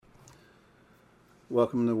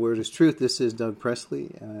Welcome to Word is Truth. This is Doug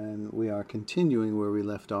Presley, and we are continuing where we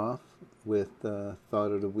left off with Thought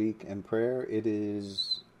of the Week and Prayer. It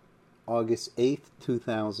is August 8th,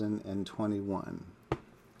 2021.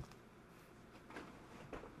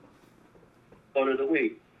 Thought of the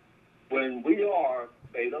Week. When we are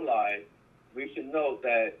made alive, we should know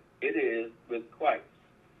that it is with Christ.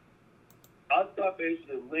 Our salvation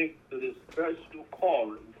is linked to this special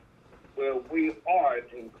calling where we are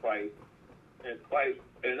in Christ and Christ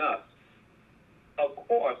in us. Of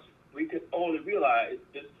course, we can only realize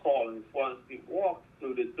this calling once we walk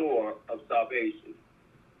through the door of salvation.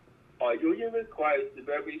 Our union with Christ is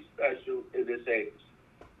very special in this age.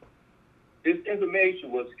 This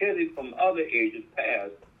information was hidden from other ages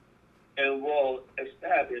past and will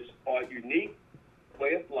establish our unique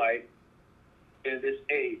way of life in this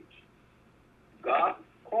age. God's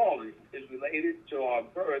calling is related to our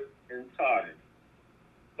birth and time.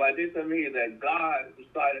 By this I mean that God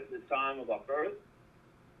decided the time of our birth.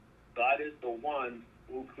 God is the one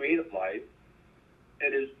who created life.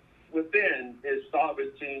 It is within his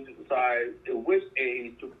sovereignty to decide in which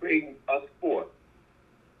age to bring us forth.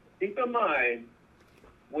 Keep in mind,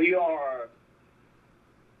 we are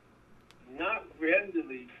not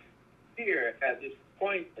randomly here at this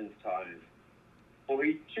point in time. For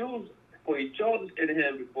he chose in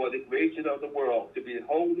him before the creation of the world to be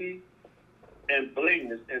holy and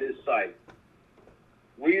blameless in his sight.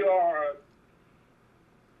 We are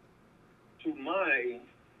give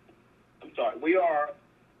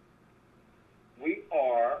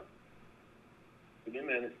me a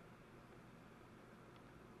minute.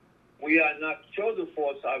 We are not chosen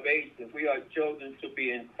for salvation. We are chosen to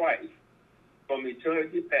be in Christ from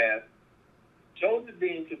eternity past, chosen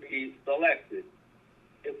being to be selected.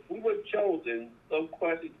 If we were chosen, some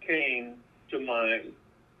question came to mind.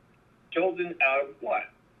 Chosen out of what?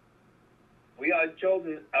 We are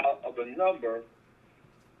chosen out of a number.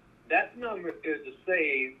 That number is the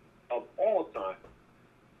save of all time.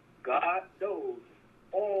 God knows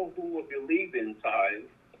all who will believe in time.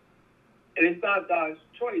 And it's not God's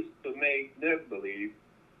choice to make never believe.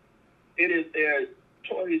 It is their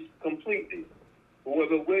choice completely.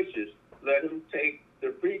 Whoever wishes, let him take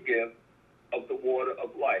the free gift of the water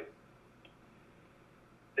of life.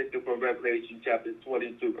 Take it from Revelation chapter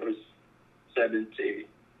 22, verse 17.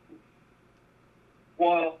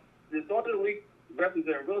 Well, the thought of the week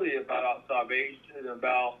represents really about our salvation and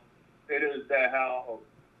about it is that how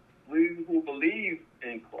we who believe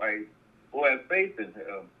in Christ, who have faith in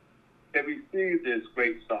him, have received this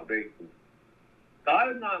great salvation. God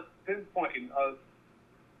is not pinpointing us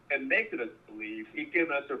and making us believe. He's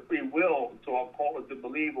given us a free will to our call to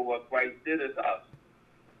believe in what Christ did as us.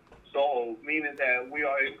 So, meaning that we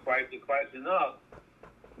are in Christ and Christ in us.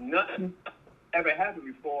 Nothing ever happened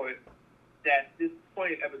before that this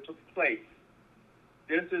point ever took place.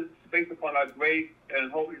 This is based upon our great and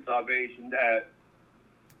holy salvation that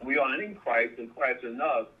we are in Christ and Christ in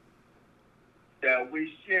us, that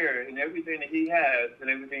we share in everything that he has and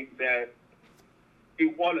everything that he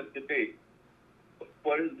wants us to be.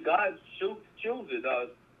 But as God chooses us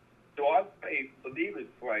to our faith, believe in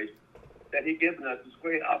Christ, that he given us this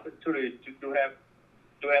great opportunity to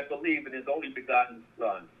have believed in his only begotten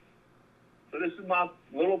Son. So this is my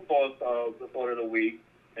little thoughts of the thought of the week.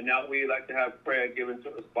 And now we'd like to have prayer given to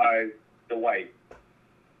us by the wife.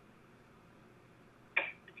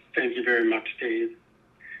 Thank you very much, Dave.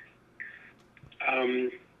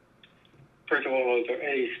 First of all, is there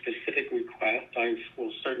any specific requests? I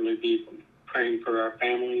will certainly be praying for our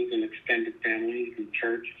families and extended families and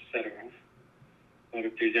church, etc. But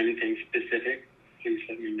if there's anything specific, please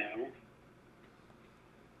let me know.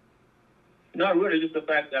 Not really, just the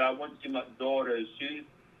fact that I went to see my daughter. She's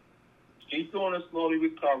doing a slowly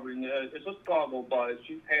recovering. It's a struggle, but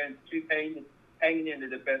she's hanging in there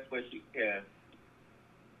the best way she can.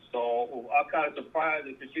 So I'm kind of surprised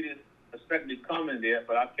because she didn't expect me to come in there,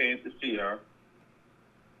 but I came to see her.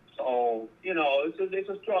 So, it's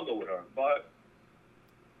a struggle with her, but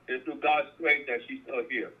it's through God's grace that she's still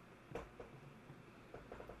here.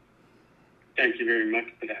 Thank you very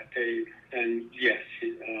much for that, Dave. And yes,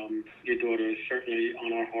 your daughter is certainly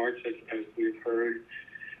on our hearts as we've heard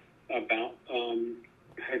about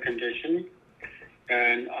her condition.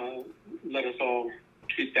 And let us all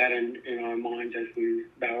keep that in our minds as we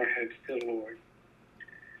bow our heads to the Lord.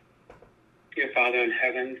 Dear Father in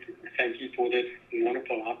heaven, thank you for this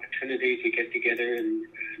wonderful opportunity to get together and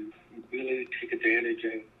really take advantage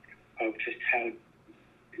of just how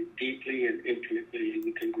deeply and intimately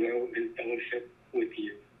we can grow in fellowship with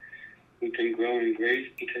you. We can grow in grace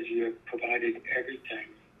because you have provided everything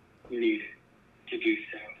needed to do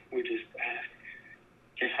so. We just ask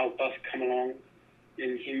come along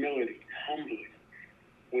in humility, humbly,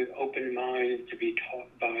 with open minds to be taught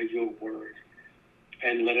by your word.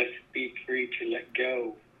 And let us be free to let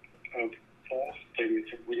go of false things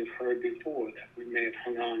that we have heard before that we may have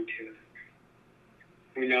hung on to.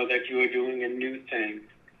 We know that you are doing a new thing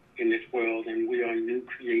in this world, and we are new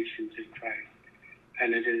creations in Christ.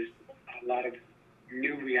 And it is a lot of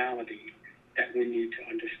new reality that we need to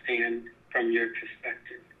understand from your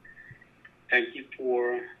perspective. Thank you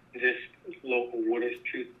for this local Waters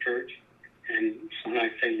Truth Church. And when I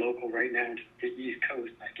say local right now, it's the East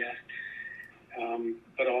Coast, I guess.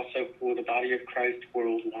 But also for the body of Christ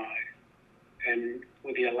worldwide. And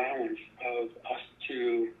with the allowance of us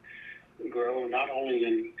to grow not only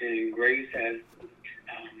in grace as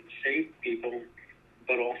saved people,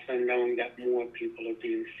 but also knowing that more people are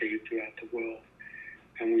being saved throughout the world.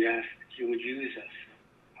 And we ask that you would use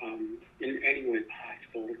us in any way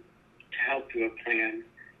possible to help your plan,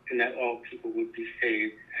 and that all people would be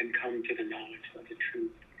saved and come to the knowledge of the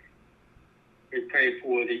truth. We pray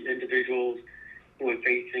for the individuals who are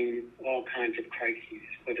facing all kinds of crises,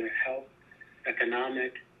 whether health,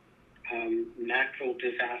 economic, natural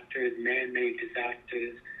disasters, man-made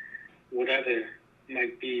disasters, whatever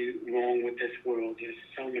might be wrong with this world. There's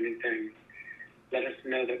so many things. Let us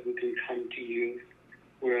know that we can come to you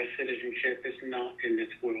where our citizenship is not in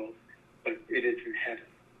this world, but it is in heaven.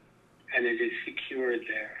 And it is secured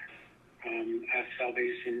there. Our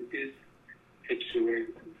salvation is secured,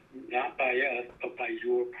 not by us, but by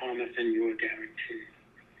your promise and your guarantee.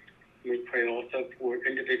 We pray also for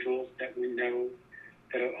individuals that we know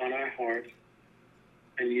that are on our hearts,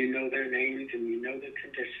 and you know their names and you know their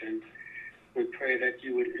conditions. We pray that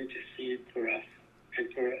you would intercede for us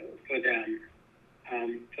and for them,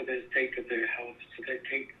 for the sake of their health, so that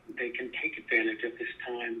they can take advantage of this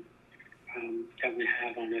time that we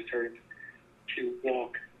have on this earth to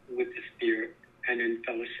walk with the Spirit and in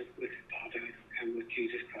fellowship with the Father and with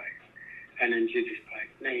Jesus Christ. And in Jesus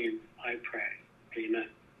Christ's name, I pray. Amen.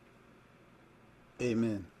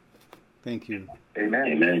 Amen. Thank you. Amen.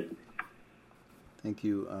 Amen. Thank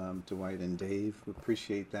you, Dwight and Dave. We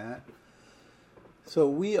appreciate that. So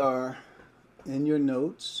we are, in your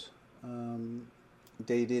notes,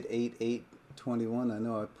 dated 8/8/21. I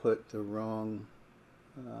know I put the wrong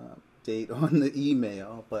date on the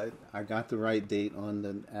email, but I got the right date on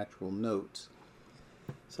the actual notes.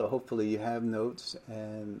 So hopefully you have notes,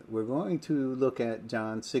 and we're going to look at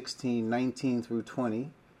John 16:19 through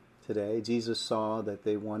 20 today. Jesus saw that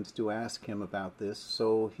they wanted to ask him about this,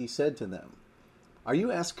 so he said to them, "Are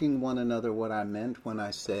you asking one another what I meant when I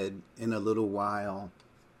said, 'In a little while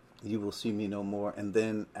you will see me no more, and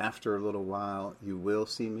then after a little while you will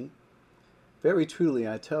see me'? Very truly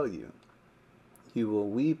I tell you, you will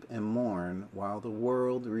weep and mourn while the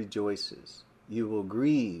world rejoices. You will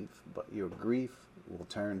grieve, but your grief will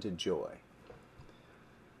turn to joy."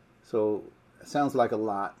 So it sounds like a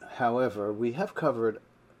lot. However, we have covered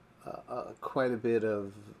quite a bit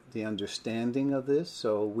of the understanding of this,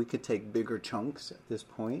 so we could take bigger chunks at this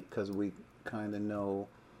point because we kind of know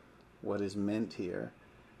what is meant here.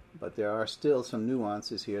 But there are still some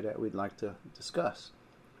nuances here that we'd like to discuss.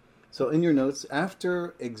 So in your notes,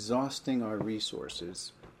 after exhausting our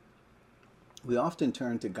resources, we often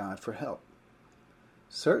turn to God for help.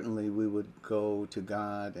 Certainly we would go to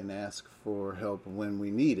God and ask for help when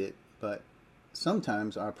we need it, but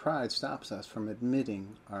sometimes our pride stops us from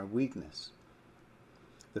admitting our weakness.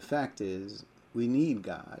 The fact is, we need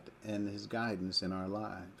God and His guidance in our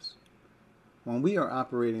lives. When we are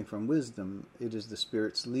operating from wisdom, it is the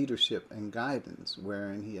Spirit's leadership and guidance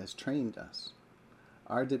wherein He has trained us.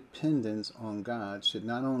 Our dependence on God should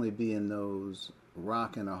not only be in those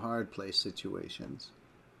rock and a hard place situations,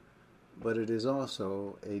 but it is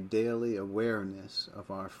also a daily awareness of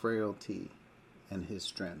our frailty and His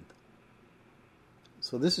strength.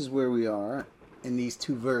 So this is where we are in these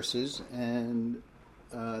two verses, and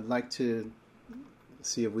I'd like to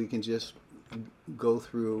see if we can just go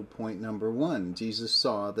through point number 1. Jesus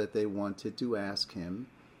saw that they wanted to ask him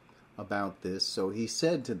about this, so he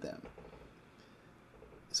said to them.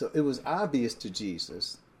 So it was obvious to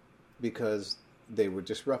Jesus because they were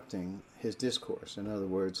disrupting his discourse. In other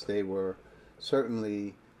words, they were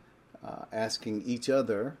certainly asking each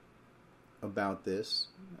other about this,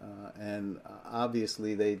 and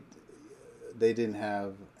obviously they didn't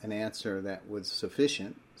have an answer that was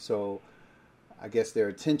sufficient, so I guess their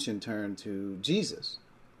attention turned to Jesus.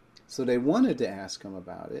 So they wanted to ask him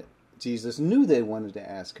about it. Jesus knew they wanted to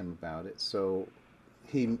ask him about it, so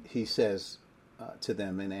he says to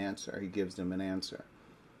them an answer. He gives them an answer.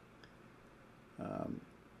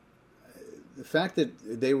 The fact that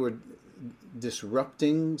they were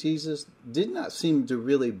disrupting Jesus did not seem to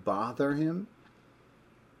really bother him.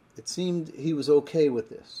 It seemed he was okay with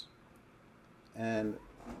this. And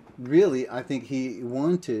really, I think he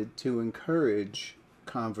wanted to encourage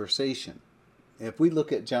conversation. If we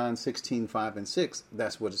look at John 16:5 and 6,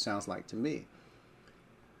 that's what it sounds like to me.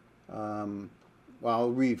 Well,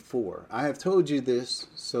 I'll read 4. I have told you this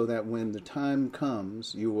so that when the time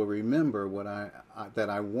comes, you will remember that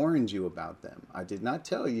I warned you about them. I did not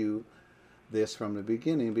tell you this from the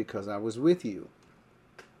beginning because I was with you.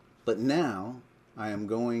 But now I am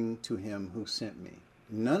going to him who sent me.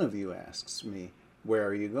 None of you asks me, where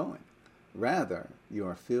are you going? Rather, you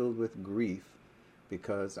are filled with grief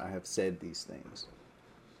because I have said these things.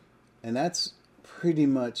 And that's pretty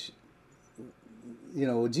much,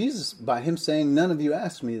 Jesus, by him saying, none of you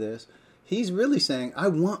asked me this, he's really saying, I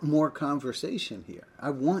want more conversation here. I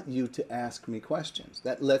want you to ask me questions.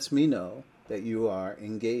 That lets me know that you are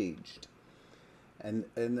engaged. And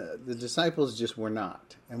the disciples just were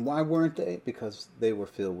not. And why weren't they? Because they were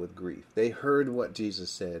filled with grief. They heard what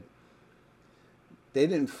Jesus said. They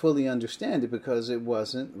didn't fully understand it because it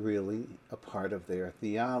wasn't really a part of their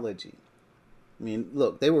theology. I mean,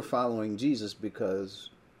 look, they were following Jesus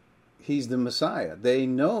because he's the Messiah. They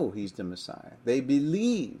know he's the Messiah. They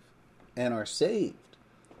believe and are saved.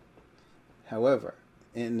 However,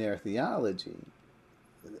 in their theology,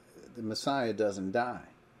 the Messiah doesn't die.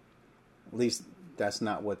 At least that's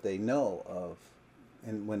not what they know of,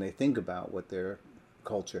 and when they think about what their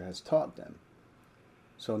culture has taught them.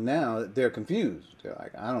 So now they're confused. They're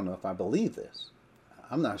like, I don't know if I believe this.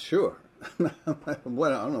 I'm not sure.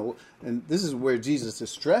 What, I don't know. And this is where Jesus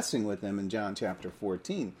is stressing with them in John chapter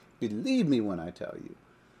 14. Believe me when I tell you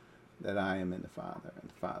that I am in the Father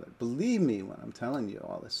and the Father. Believe me when I'm telling you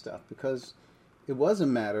all this stuff, because it was a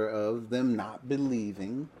matter of them not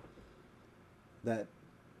believing that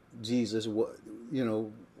Jesus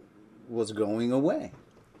was going away.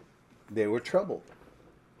 They were troubled.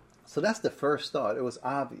 So that's the first thought. It was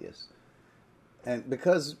obvious. And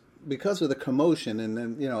because of the commotion and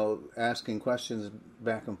then, asking questions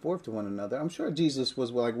back and forth to one another, I'm sure Jesus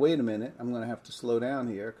was like, wait a minute, I'm going to have to slow down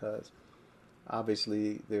here because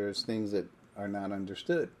obviously there's things that are not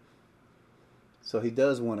understood. So he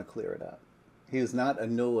does want to clear it up. He was not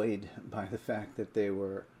annoyed by the fact that they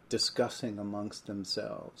were discussing amongst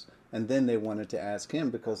themselves. And then they wanted to ask him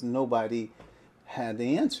because nobody had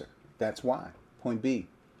the answer. That's why. Point B.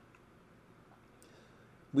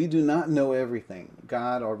 We do not know everything.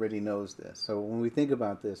 God already knows this. So when we think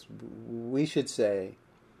about this, we should say,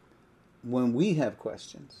 when we have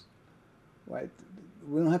questions, right?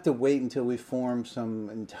 We don't have to wait until we form some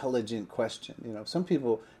intelligent question. Some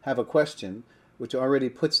people have a question which already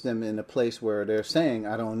puts them in a place where they're saying,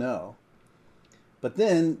 I don't know. But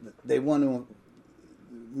then they want to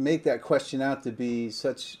make that question out to be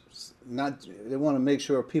they want to make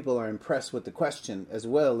sure people are impressed with the question as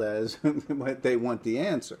well as what they want the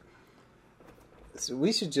answer. So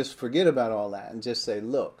we should just forget about all that and just say,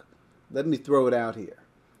 look, let me throw it out here.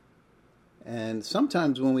 And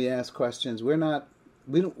sometimes when we ask questions,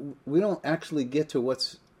 we don't actually get to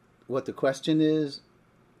what the question is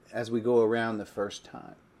as we go around the first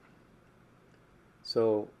time.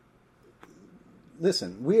 So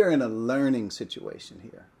listen, we are in a learning situation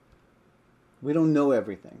here. We don't know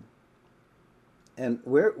everything. And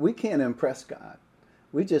we can't impress God.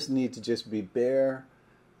 We just need to just be bare,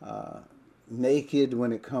 naked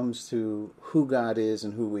when it comes to who God is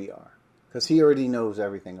and who we are. Because he already knows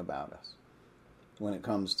everything about us when it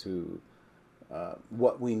comes to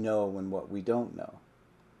what we know and what we don't know.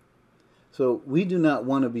 So we do not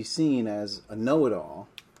want to be seen as a know-it-all,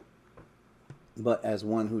 but as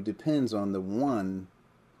one who depends on the one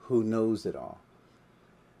who knows it all.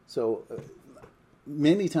 So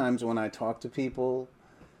many times when I talk to people,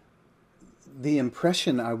 the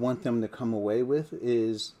impression I want them to come away with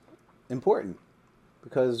is important.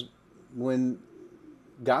 Because when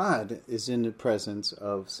God is in the presence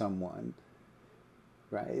of someone,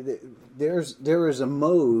 right, there is a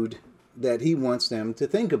mode that he wants them to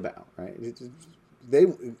think about, right?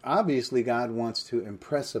 Obviously God wants to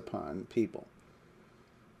impress upon people.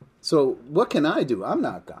 So what can I do? I'm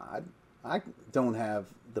not God. I don't have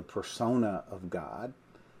the persona of God.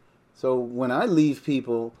 So when I leave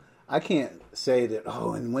people, I can't say that,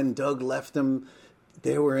 and when Doug left them,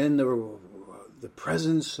 they were in the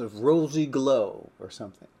presence of rosy glow or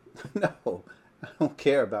something. No, I don't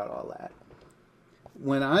care about all that.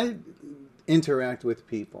 When I interact with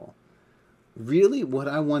people, really what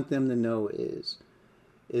I want them to know is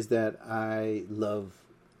that I love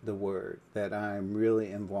the Word, that I'm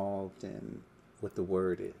really involved in what the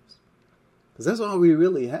Word is. Because that's all we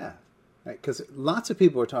really have. Because lots of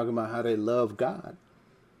people are talking about how they love God.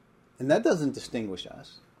 And that doesn't distinguish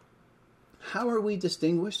us. How are we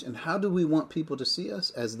distinguished, and how do we want people to see us?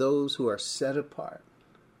 As those who are set apart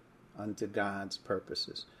unto God's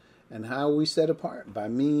purposes. And how are we set apart? By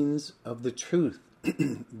means of the truth.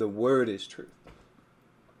 The word is truth.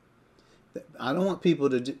 I don't want people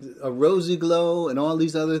to a rosy glow and all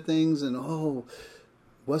these other things and, oh,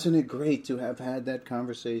 wasn't it great to have had that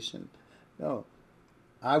conversation? No.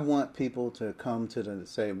 I want people to come to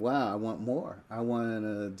say, wow, I want more. I want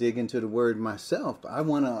to dig into the word myself. I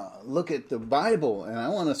want to look at the Bible and I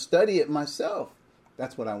want to study it myself.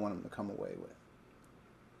 That's what I want them to come away with.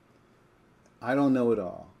 I don't know it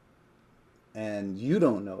all. And you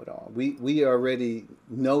don't know it all. We already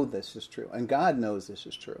know this is true. And God knows this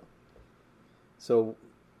is true. So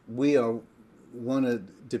we want to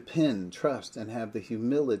depend, trust, and have the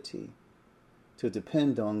humility to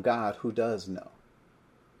depend on God who does know.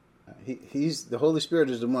 The Holy Spirit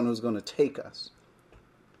is the one who's going to take us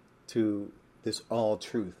to this all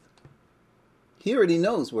truth. He already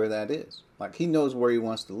knows where that is. Like, he knows where he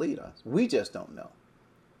wants to lead us. We just don't know.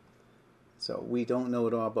 So we don't know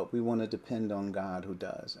it all, but we want to depend on God who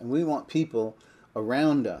does. And we want people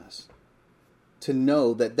around us to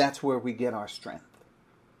know that that's where we get our strength.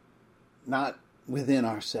 Not within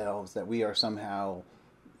ourselves, that we are somehow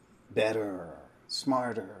better,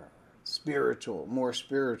 smarter, spiritual, more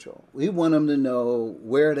spiritual. We want them to know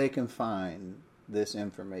where they can find this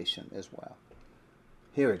information as well.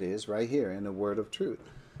 Here it is, right here in the Word of Truth.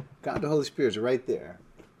 God the Holy Spirit is right there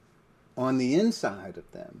on the inside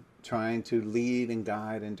of them, trying to lead and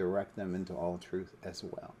guide and direct them into all truth as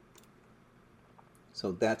well.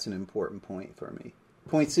 So that's an important point for me.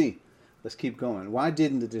 Point C. Let's keep going. Why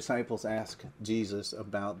didn't the disciples ask Jesus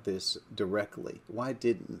about this directly? Why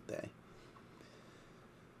didn't they?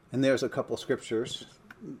 And there's a couple scriptures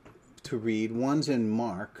to read. One's in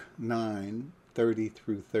Mark 9:30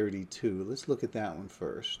 through 32. Let's look at that one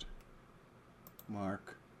first.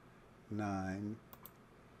 Mark 9:30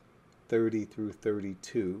 through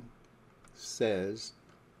 32 says,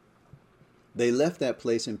 they left that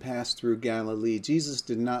place and passed through Galilee. Jesus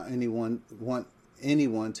did not want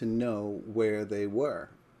anyone to know where they were,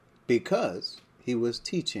 because he was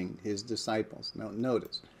teaching his disciples. Now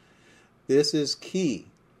notice, this is key.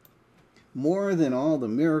 More than all the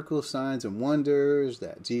miracles, signs, and wonders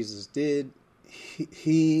that Jesus did,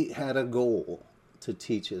 he had a goal to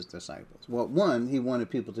teach his disciples. Well, one, he wanted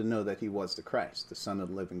people to know that he was the Christ, the Son of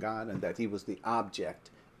the living God, and that he was the object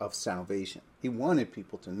of salvation. He wanted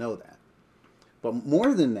people to know that. But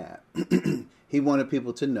more than that, he wanted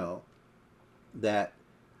people to know that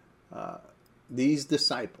these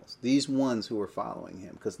disciples, these ones who were following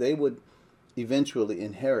him, because they would eventually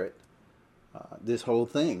inherit this whole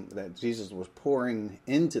thing that Jesus was pouring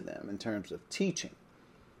into them in terms of teaching,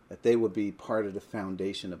 that they would be part of the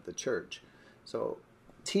foundation of the church. So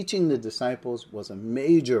teaching the disciples was a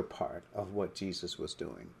major part of what Jesus was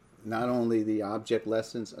doing. Not only the object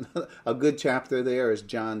lessons. A good chapter there is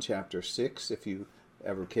John chapter 6, if you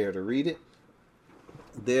ever care to read it.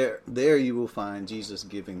 There you will find Jesus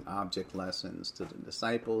giving object lessons to the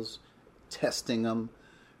disciples, testing them,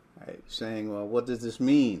 right? Saying, well, what does this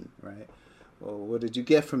mean, right? Well, what did you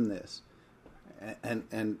get from this?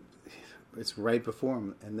 And it's right before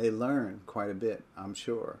them, and they learn quite a bit, I'm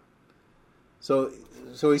sure. So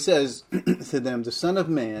he says to them, the Son of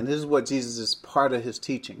Man, this is what Jesus is part of his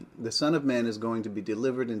teaching. The Son of Man is going to be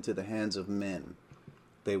delivered into the hands of men.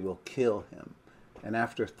 They will kill him. And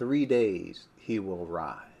after 3 days, he will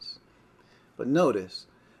rise. But notice,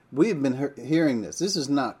 we've been hearing this. This is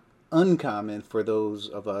not uncommon for those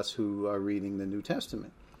of us who are reading the New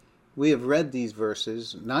Testament. We have read these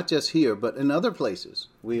verses, not just here, but in other places.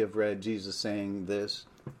 We have read Jesus saying this.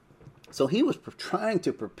 So he was trying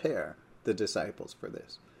to prepare the disciples for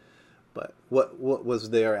this. But what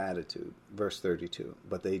was their attitude? Verse 32.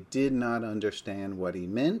 But they did not understand what he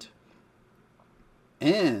meant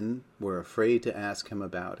and were afraid to ask him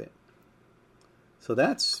about it. So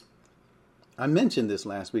I mentioned this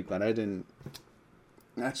last week, but I didn't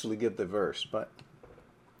actually give the verse. But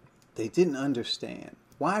they didn't understand.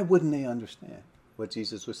 Why wouldn't they understand what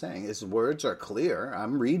Jesus was saying? His words are clear.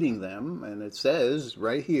 I'm reading them, and it says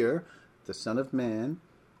right here, the Son of Man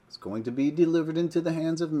is going to be delivered into the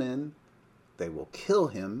hands of men. They will kill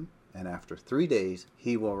him, and after 3 days,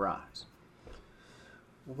 he will rise.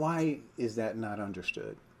 Why is that not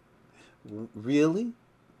understood? Really?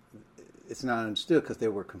 It's not understood because they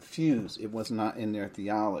were confused. It was not in their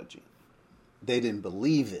theology. They didn't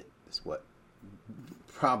believe it, is what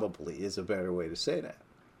probably is a better way to say that.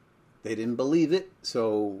 They didn't believe it,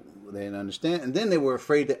 so they didn't understand. And then they were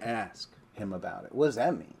afraid to ask. him about it. What does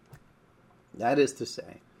that mean? That is to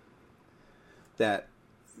say that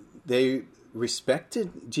they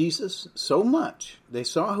respected Jesus so much. They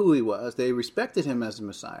saw who he was. They respected him as the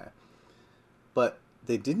Messiah. But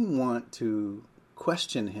they didn't want to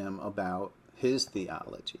question him about his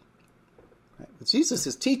theology. Right? But Jesus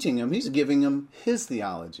is teaching them. He's giving them his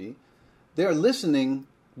theology. They're listening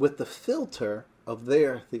with the filter of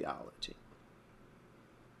their theology.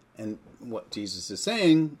 And what Jesus is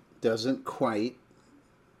saying doesn't quite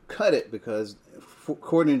cut it, because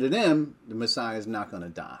according to them, the Messiah is not going to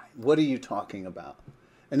die. What are you talking about?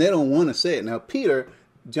 And they don't want to say it. Now, Peter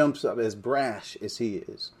jumps up, as brash as he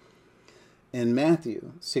is. In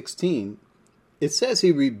Matthew 16, it says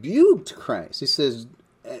he rebuked Christ. He says,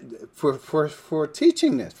 for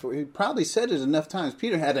teaching this. He probably said it enough times.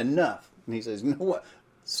 Peter had enough. And he says, you know what?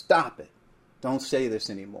 Stop it. Don't say this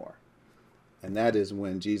anymore. And that is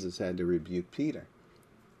when Jesus had to rebuke Peter.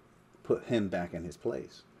 Put him back in his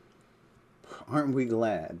place. Aren't we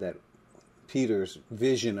glad that Peter's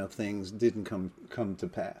vision of things didn't come to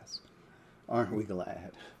pass? Aren't we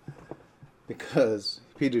glad? Because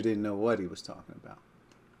Peter didn't know what he was talking about.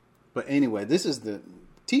 But anyway, this is the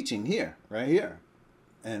teaching here, right here.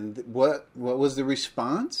 And what was the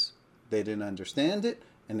response? They didn't understand it,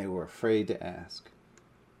 and they were afraid to ask.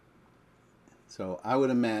 So I would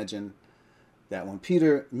imagine that when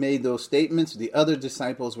Peter made those statements, the other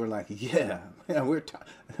disciples were like, yeah,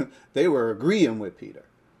 they were agreeing with Peter.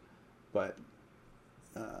 But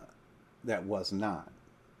that was not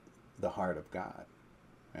the heart of God.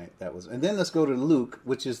 Right? And then let's go to Luke,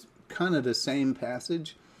 which is kind of the same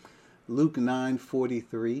passage. Luke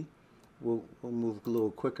 9:43. We'll move a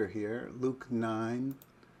little quicker here. Luke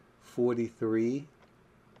 9:43.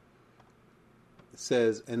 It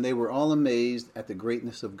says, and they were all amazed at the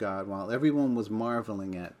greatness of God, while everyone was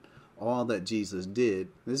marveling at all that Jesus did.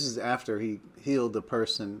 This is after he healed the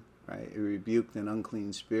person, right? He rebuked an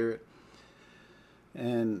unclean spirit.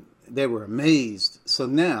 And they were amazed. So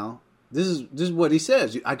now, this is what he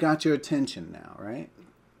says. I got your attention now, right?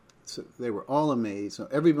 So they were all amazed. So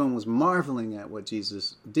everyone was marveling at what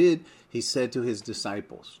Jesus did. He said to his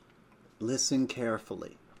disciples, listen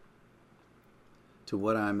carefully to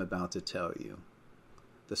what I'm about to tell you.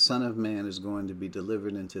 The Son of Man is going to be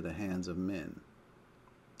delivered into the hands of men.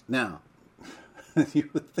 Now, you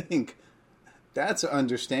would think that's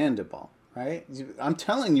understandable, right? I'm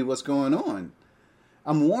telling you what's going on.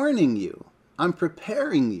 I'm warning you. I'm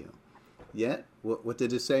preparing you. Yet, what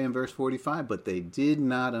did it say in verse 45? But they did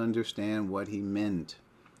not understand what he meant.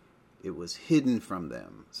 It was hidden from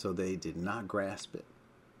them, so they did not grasp it.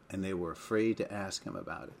 And they were afraid to ask him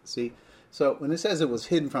about it. See, so when it says it was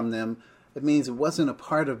hidden from them, it means it wasn't a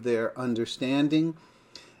part of their understanding,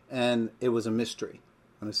 and it was a mystery.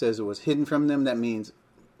 When it says it was hidden from them, that means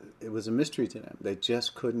it was a mystery to them. They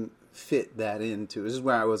just couldn't fit that into. This is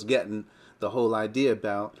where I was getting the whole idea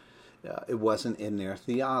about it wasn't in their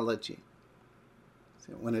theology.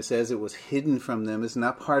 So when it says it was hidden from them, it's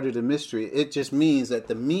not part of the mystery. It just means that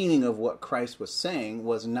the meaning of what Christ was saying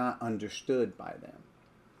was not understood by them.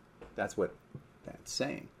 That's what that's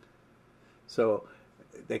saying. So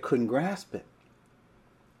they couldn't grasp it.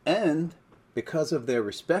 And because of their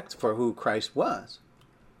respect for who Christ was,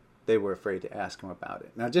 they were afraid to ask him about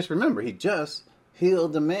it. Now just remember, he just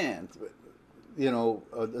healed a man.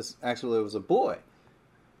 Actually it was a boy.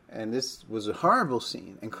 And this was a horrible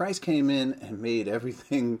scene. And Christ came in and made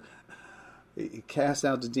everything, he cast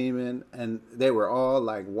out the demon, and they were all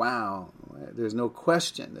like, wow, there's no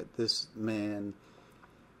question that this man,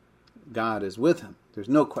 God is with him. There's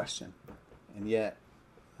no question. And yet,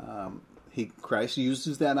 Christ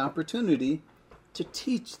uses that opportunity to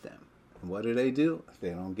teach them. And what do? They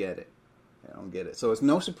don't get it. They don't get it. So it's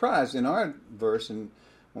no surprise in our verse, and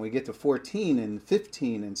when we get to 14 and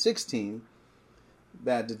 15 and 16,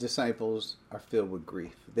 that the disciples are filled with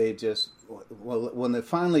grief. They just, when it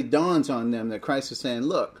finally dawns on them that Christ is saying,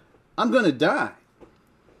 look, I'm going to die.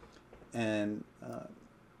 And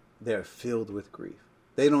they're filled with grief.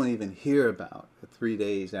 They don't even hear about 3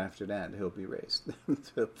 days after that he'll be raised.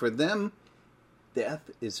 For them, death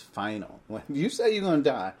is final. When you say you're going to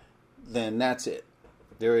die, then that's it.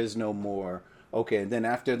 There is no more, okay, then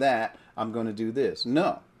after that, I'm going to do this.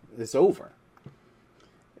 No, it's over.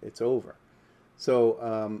 It's over.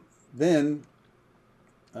 So then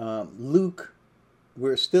Luke,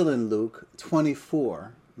 we're still in Luke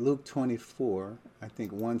 24. Luke 24, I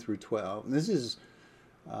think 1 through 12. And this is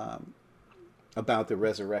about the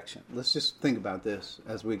resurrection. Let's just think about this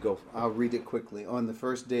as we go. I'll read it quickly. On the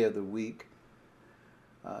first day of the week,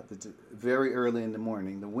 very early in the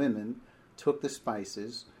morning, the women took the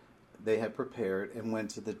spices they had prepared and went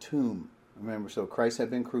to the tomb. Remember, so Christ had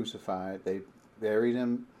been crucified. They buried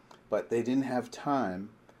him, but they didn't have time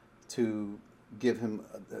to give him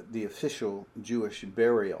the official Jewish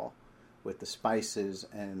burial with the spices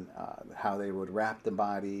and how they would wrap the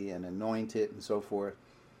body and anoint it and so forth.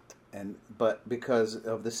 But because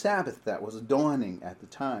of the Sabbath that was dawning at the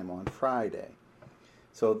time on Friday.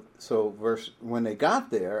 So when they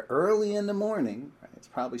got there early in the morning, right, it's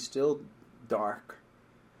probably still dark.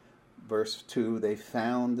 Verse 2, they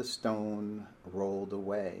found the stone rolled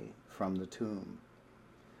away from the tomb.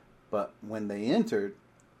 But when they entered,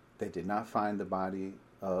 they did not find the body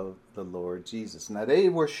of the Lord Jesus. Now they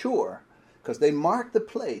were sure, because they marked the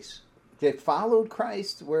place. They followed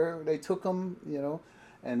Christ where they took him,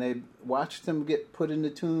 and they watched him get put in the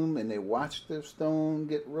tomb, and they watched the stone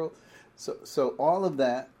get rolled. So all of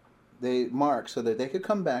that they marked so that they could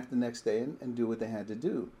come back the next day and do what they had to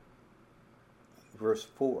do. Verse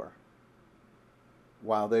 4.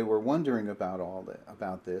 While they were wondering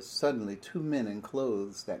about this, suddenly 2 men in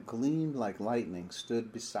clothes that gleamed like lightning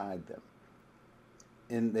stood beside them.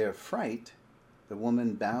 In their fright, the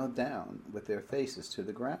women bowed down with their faces to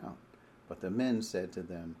the ground. But the men said to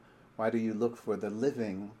them, "Why do you look for the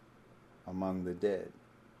living among the dead?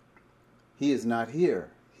 He is not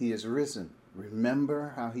here. He is risen.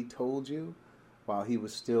 Remember how he told you while he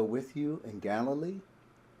was still with you in Galilee?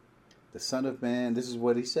 The Son of Man," this is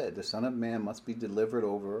what he said, "the Son of Man must be delivered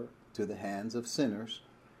over to the hands of sinners,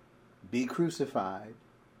 be crucified,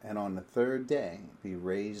 and on the third day be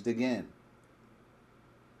raised again."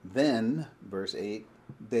 Then, verse 8,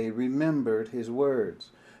 they remembered his words.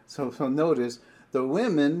 So notice, the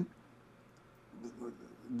women,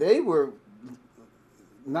 they were,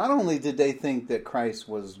 not only did they think that Christ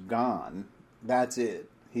was gone, that's it,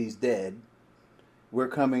 he's dead, we're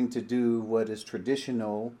coming to do what is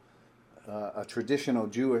traditional, a traditional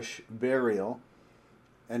Jewish burial,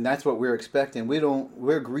 and that's what we're expecting.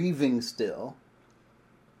 We're grieving still.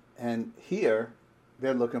 And here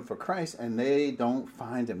they're looking for Christ and they don't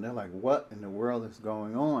find him. They're like, what in the world is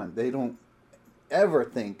going on? They don't ever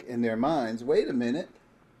think in their minds, wait a minute,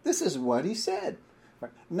 this is what he said.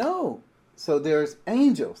 No. So there's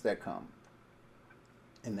angels that come.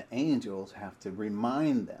 And the angels have to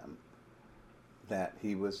remind them that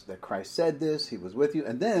Christ said this, he was with you.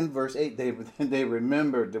 And then verse 8, they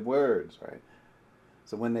remembered the words, right?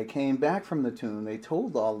 So when they came back from the tomb, they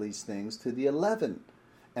told all these things to the 11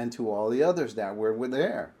 and to all the others that were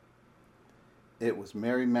there. It was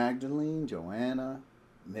Mary Magdalene, Joanna,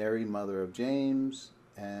 Mary, mother of James,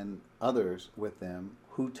 and others with them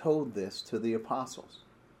who told this to the apostles.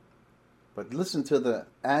 But listen to the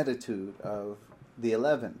attitude of the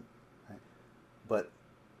 11. Right? But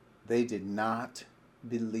they did not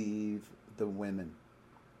believe the women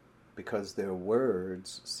because their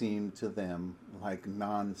words seemed to them like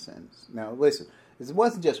nonsense. Now listen, it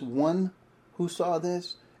wasn't just one who saw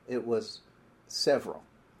this, it was several.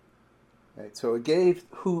 Right? So it gave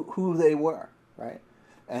who they were, right?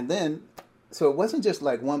 And then, so it wasn't just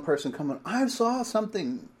like one person coming, I saw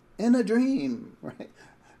something in a dream, right?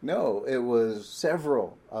 No, it was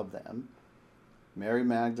several of them. Mary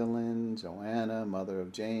Magdalene, Joanna, mother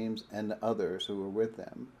of James, and the others who were with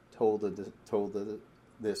them told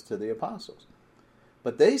this to the apostles.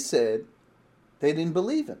 But they said they didn't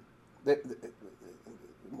believe him.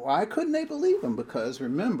 Why couldn't they believe him? Because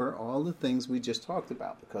remember all the things we just talked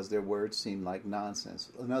about, because their words seemed like nonsense.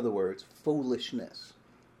 In other words, foolishness.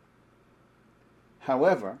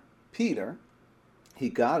 However, Peter, he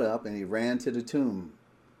got up and he ran to the tomb.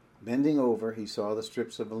 Bending over, he saw the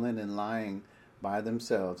strips of linen lying by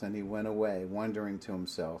themselves, and he went away, wondering to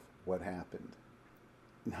himself what happened.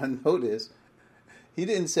 Now notice, he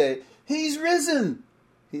didn't say, he's risen.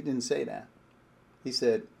 He didn't say that. He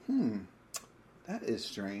said, that is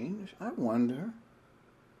strange. I wonder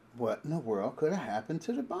what in the world could have happened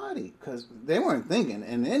to the body. Because they weren't thinking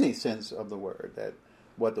in any sense of the word that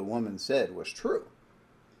what the woman said was true.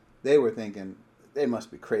 They were thinking, they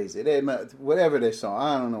must be crazy. Whatever they saw,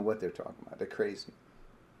 I don't know what they're talking about. They're crazy.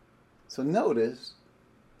 So notice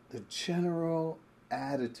the general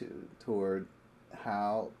attitude toward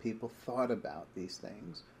how people thought about these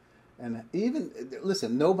things. And even,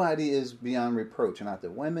 listen, nobody is beyond reproach. Not the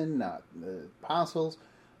women, not the apostles.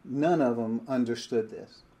 None of them understood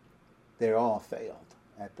this. They all failed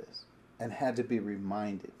at this and had to be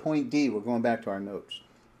reminded. Point D, we're going back to our notes.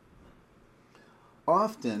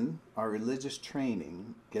 Often, our religious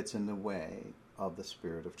training gets in the way of the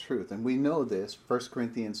Spirit of truth. And we know this. 1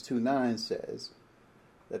 Corinthians 2:9 says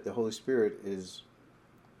that the Holy Spirit is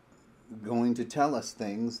going to tell us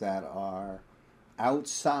things that are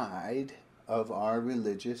outside of our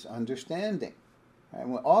religious understanding. Right?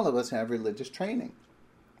 Well, all of us have religious training.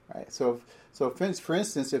 Right? So for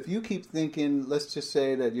instance, if you keep thinking, let's just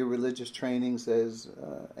say that your religious training says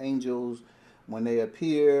angels, when they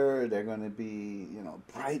appear, they're going to be,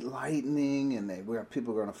 bright lightning, and where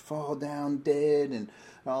people are going to fall down dead and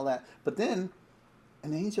all that. But then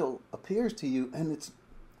an angel appears to you, and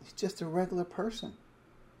he's just a regular person.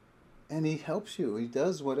 And he helps you. He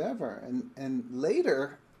does whatever. And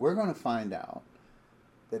later, we're going to find out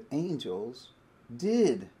that angels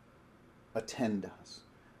did attend us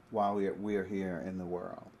while we're here in the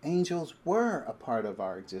world. Angels were a part of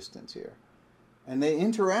our existence here. And they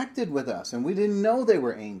interacted with us, and we didn't know they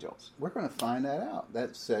were angels. We're going to find that out.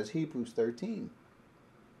 That says Hebrews 13.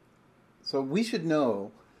 So we should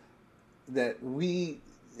know that we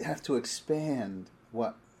have to expand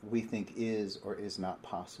what we think is or is not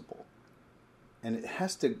possible. And it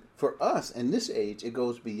has to, for us in this age, it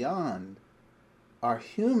goes beyond our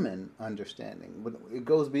human understanding. It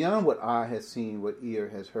goes beyond what eye has seen, what ear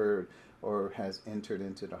has heard, or has entered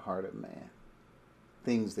into the heart of man.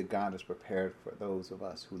 Things that God has prepared for those of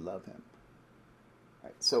us who love Him.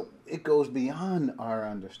 Right? So it goes beyond our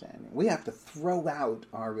understanding. We have to throw out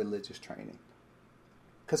our religious training.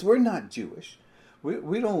 Because we're not Jewish.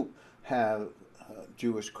 We don't have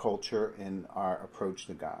Jewish culture in our approach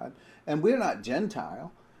to God. And we're not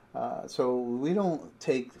Gentile. So we don't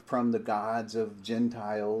take from the gods of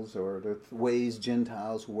Gentiles or the ways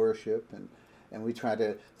Gentiles worship. And we try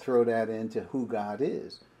to throw that into who God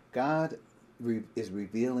is. God is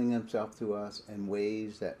revealing Himself to us in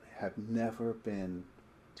ways that have never been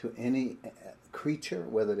to any creature,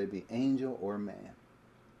 whether they be angel or man.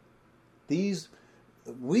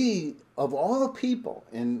 We, of all people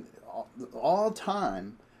in all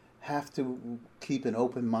time, have to keep an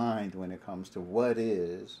open mind when it comes to what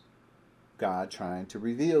is God trying to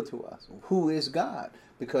reveal to us. Who is God?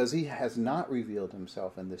 Because He has not revealed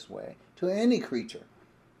Himself in this way to any creature.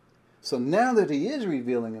 So now that He is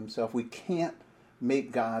revealing Himself, we can't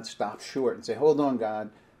make God stop short and say, hold on, God,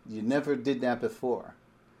 you never did that before.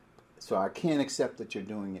 So I can't accept that you're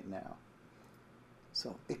doing it now.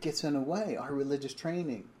 So it gets in the way. Our religious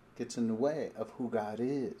training gets in the way of who God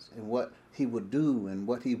is and what He would do and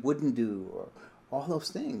what He wouldn't do, or all those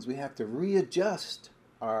things. We have to readjust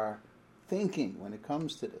our thinking when it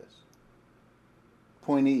comes to this.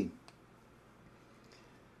 Point E.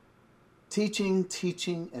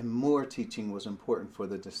 Teaching, and more teaching was important for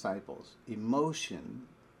the disciples. Emotion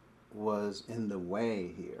was in the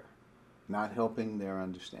way here, not helping their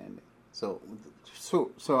understanding. So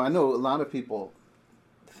I know a lot of people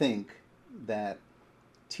think that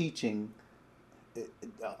teaching,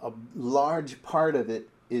 a large part of it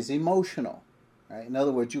is emotional, right? In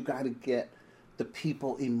other words, you got to get the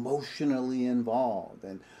people emotionally involved.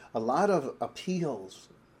 And a lot of appeals,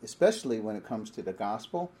 especially when it comes to the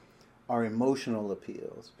gospel, are emotional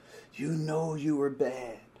appeals. You know you were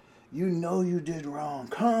bad. You know you did wrong.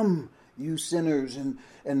 Come, you sinners,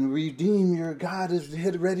 and redeem your God is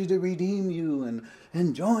ready to redeem you,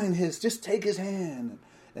 and join His, just take His hand.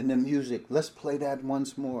 And the music, let's play that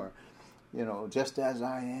once more. Just as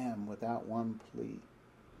I am, without one plea.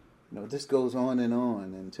 This goes on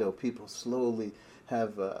until people slowly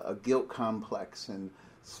have a guilt complex and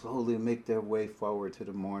slowly make their way forward to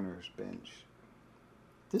the mourner's bench.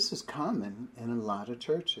 This is common in a lot of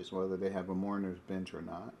churches, whether they have a mourner's bench or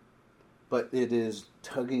not. But it is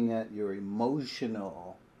tugging at your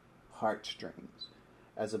emotional heartstrings,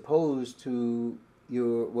 as opposed to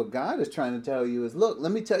what God is trying to tell you is, look,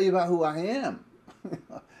 let me tell you about who I am,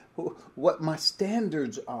 what my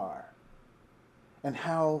standards are, and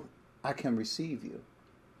how I can receive you,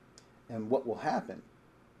 and what will happen,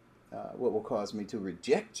 what will cause me to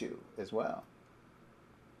reject you as well.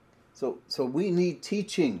 So we need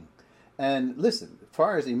teaching. And listen, as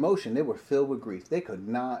far as emotion, they were filled with grief. They could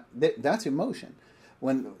not, that's emotion.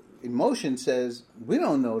 When emotion says, we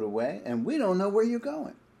don't know the way, and we don't know where you're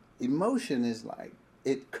going. Emotion is like,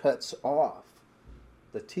 it cuts off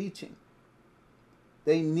the teaching.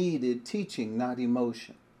 They needed teaching, not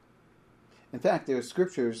emotion. In fact, there are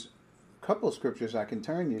scriptures, a couple of scriptures I can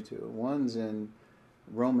turn you to. One's in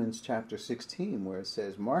Romans chapter 16, where it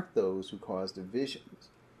says, mark those who cause divisions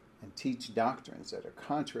and teach doctrines that are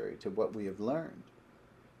contrary to what we have learned.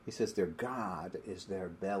 He says their God is their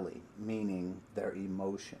belly, meaning their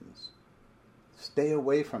emotions. Stay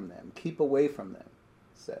away from them. Keep away from them,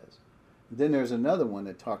 it says. Then there's another one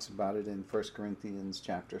that talks about it in 1 Corinthians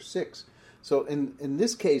chapter 6. So in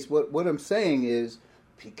this case, what I'm saying is,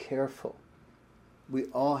 be careful. We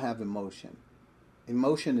all have emotion.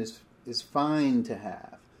 Emotion is fine to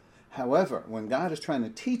have. However, when God is trying to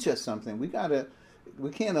teach us something, we got to We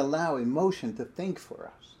can't allow emotion to think for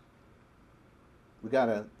us. We got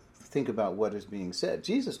to think about what is being said.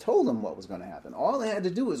 Jesus told them what was going to happen. All they had to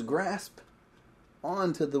do was grasp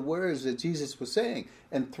onto the words that Jesus was saying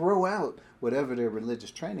and throw out whatever their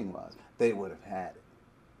religious training was. They would have had it.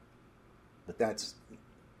 But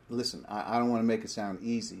listen, I don't want to make it sound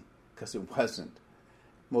easy, because it wasn't.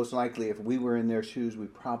 Most likely, if we were in their shoes, we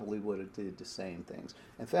probably would have did the same things.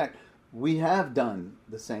 In fact, we have done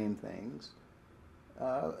the same things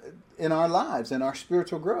in our lives, in our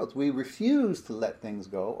spiritual growth. We refuse to let things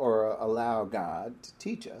go or allow God to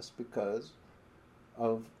teach us because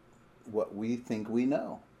of what we think we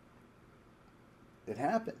know. It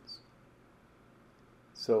happens.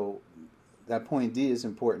 So that point D is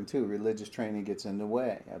important too. Religious training gets in the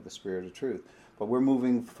way of the spirit of truth. But we're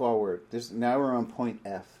moving forward. Now we're on point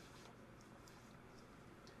F.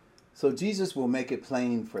 So Jesus will make it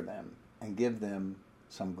plain for them and give them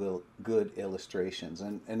some good illustrations.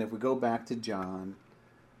 And if we go back to John,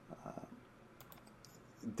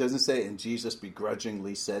 it doesn't say, and Jesus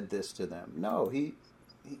begrudgingly said this to them. No,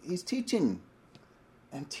 he's teaching.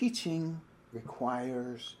 And teaching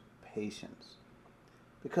requires patience.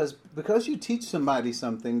 Because you teach somebody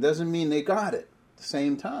something doesn't mean they got it at the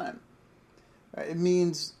same time. It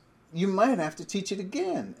means you might have to teach it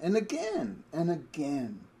again and again and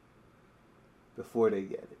again before they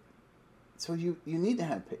get it. So you need to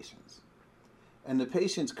have patience. And the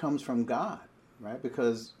patience comes from God, right?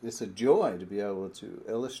 Because it's a joy to be able to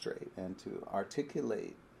illustrate and to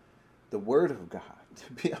articulate the Word of God,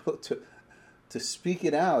 to be able to speak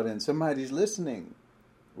it out and somebody's listening.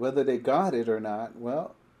 Whether they got it or not,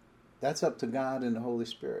 well, that's up to God and the Holy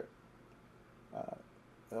Spirit.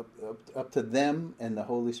 Up to them and the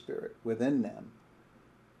Holy Spirit within them,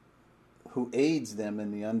 who aids them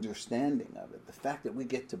in the understanding of it. The fact that we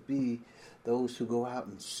get to be those who go out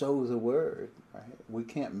and sow the Word, right? We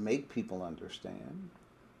can't make people understand.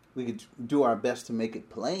 We could do our best to make it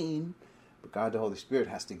plain, but God the Holy Spirit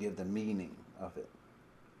has to give the meaning of it.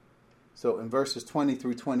 So in verses 20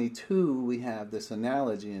 through 22, we have this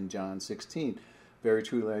analogy in John 16. Very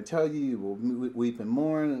truly I tell you, you will weep and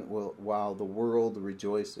mourn while the world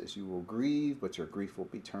rejoices. You will grieve, but your grief will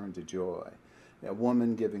be turned to joy. A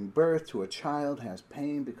woman giving birth to a child has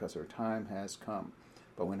pain because her time has come.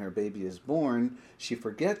 But when her baby is born, she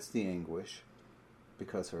forgets the anguish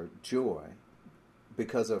because of her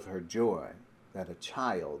joy that a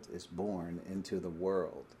child is born into the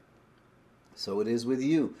world. So it is with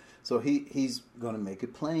you. So he's going to make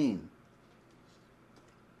it plain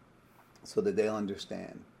so that they'll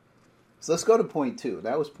understand. So let's go to point 2.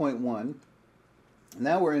 That was point 1.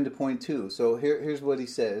 Now we're into point 2. So here's what he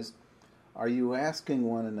says. Are you asking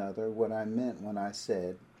one another what I meant when I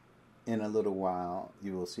said, in a little while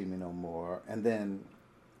you will see me no more, and then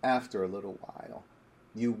after a little while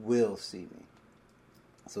you will see me?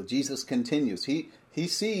 So Jesus continues. He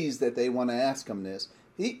sees that they want to ask him this.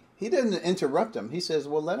 He didn't interrupt them. He says,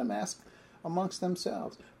 well, let them ask amongst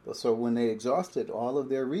themselves. So when they exhausted all of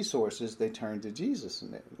their resources, they turned to Jesus.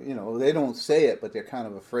 And they don't say it, but they're kind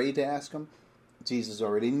of afraid to ask him. Jesus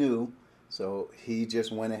already knew, so he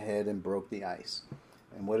just went ahead and broke the ice.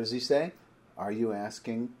 And what does he say? Are you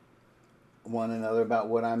asking one another about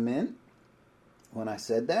what I meant when I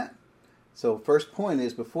said that? So first point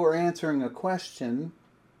is, before answering a question,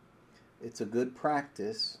 it's a good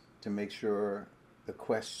practice to make sure the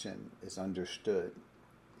question is understood.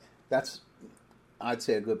 That's, I'd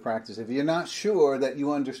say, a good practice. If you're not sure that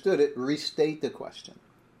you understood it, restate the question.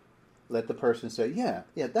 Let the person say, yeah,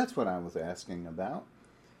 that's what I was asking about.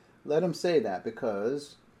 Let them say that,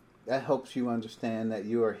 because that helps you understand that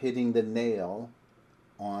you are hitting the nail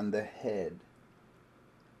on the head.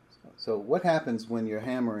 So what happens when you're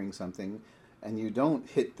hammering something and you don't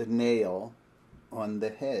hit the nail on the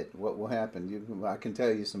head? What will happen? I can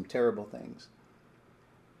tell you some terrible things.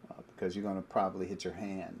 Because you're going to probably hit your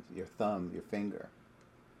hand, your thumb, your finger.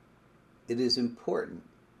 It is important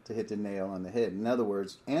to hit the nail on the head. In other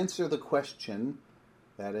words, answer the question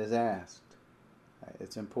that is asked.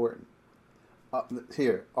 It's important.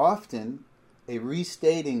 Here, often a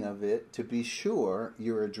restating of it to be sure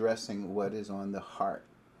you're addressing what is on the heart,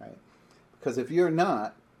 right? Because if you're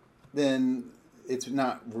not, then it's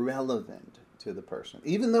not relevant to the person.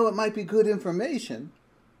 Even though it might be good information,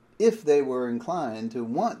 if they were inclined to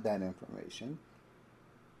want that information,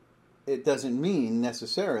 it doesn't mean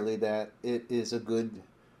necessarily that it is a good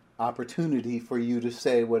opportunity for you to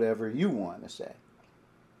say whatever you want to say.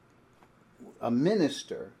 A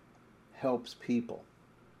minister helps people,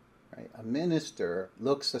 right? A minister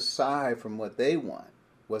looks aside from what they want,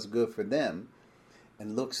 what's good for them,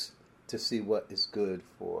 and looks to see what is good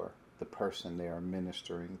for the person they are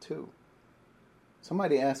ministering to.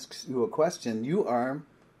 Somebody asks you a question, you are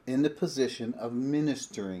in the position of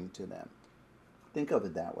ministering to them. Think of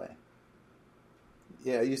it that way.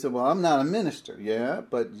 Yeah, you said, well, I'm not a minister. Yeah,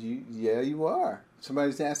 but you are.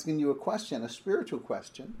 Somebody's asking you a question, a spiritual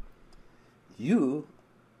question. You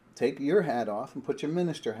take your hat off and put your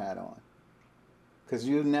minister hat on. Because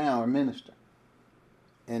you now are a minister.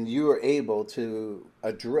 And you are able to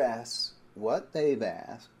address what they've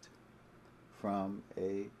asked from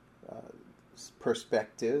a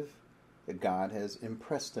perspective that God has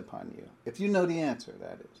impressed upon you. If you know the answer,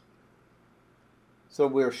 that is. So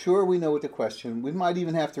we're sure we know what the question. We might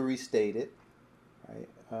even have to restate it, right?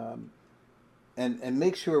 And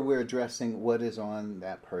make sure we're addressing what is on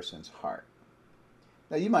that person's heart.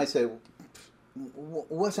 Now you might say,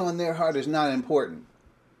 what's on their heart is not important.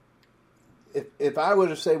 If I were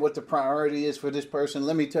to say what the priority is for this person,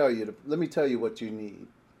 let me tell you what you need.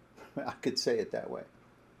 I could say it that way.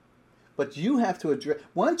 But you have to address,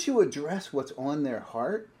 once you address what's on their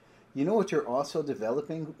heart, you know what you're also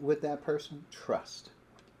developing with that person? Trust.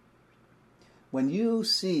 When you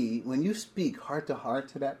speak heart to heart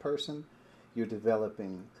to that person, you're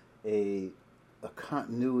developing a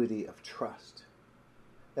continuity of trust.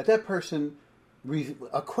 That person,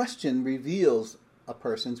 a question reveals a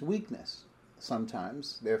person's weakness,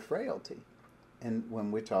 sometimes their frailty, and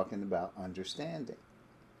when we're talking about understanding.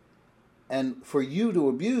 And for you to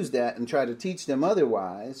abuse that and try to teach them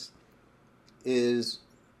otherwise is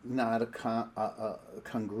not a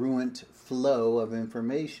congruent flow of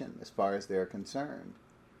information as far as they're concerned.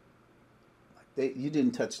 You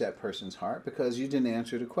didn't touch that person's heart because you didn't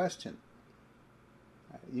answer the question.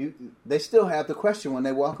 They still have the question when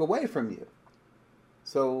they walk away from you.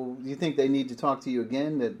 So you think they need to talk to you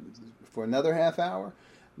again for another half hour?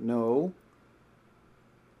 No.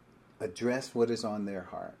 Address what is on their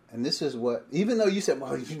heart. And this is what, even though you said,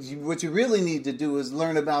 well, what you really need to do is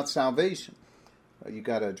learn about salvation. Well, you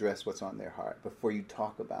got to address what's on their heart before you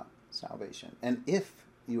talk about salvation. And if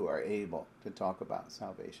you are able to talk about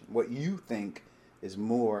salvation, what you think is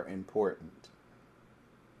more important.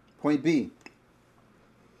 Point B.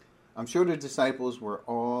 I'm sure the disciples were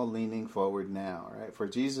all leaning forward now, right? For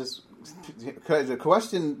Jesus, the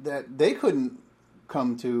question that they couldn't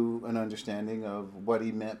come to an understanding of what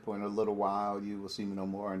he meant for in a little while you will see me no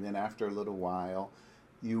more, and then after a little while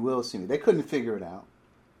you will see me. They couldn't figure it out.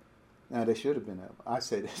 Now they should have been able. I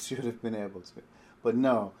say they should have been able to, but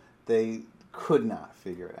no, they could not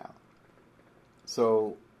figure it out.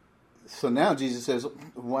 So now Jesus says,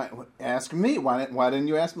 "Ask me. Why didn't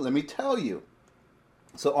you ask me? Let me tell you."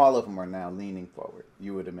 So all of them are now leaning forward.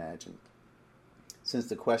 You would imagine, since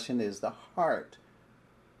the question is the heart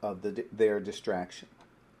of their distraction.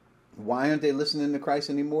 Why aren't they listening to Christ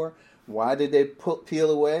anymore? Why did they peel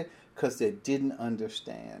away? Because they didn't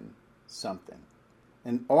understand something.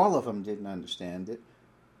 And all of them didn't understand it.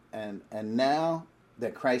 And now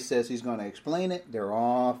that Christ says he's going to explain it, they're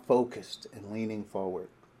all focused and leaning forward.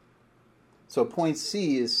 So point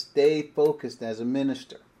C is stay focused as a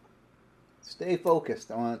minister. Stay focused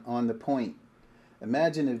on the point.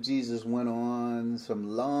 Imagine if Jesus went on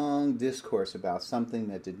some long discourse about something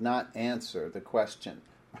that did not answer the question.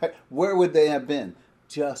 Right? Where would they have been?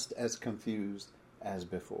 Just as confused as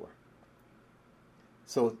before.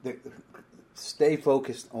 So stay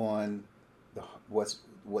focused on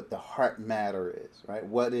what the heart matter is. Right?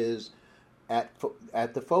 What is at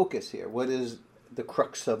the focus here? What is the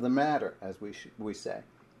crux of the matter, as we say?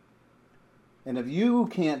 And if you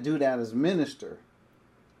can't do that as a minister,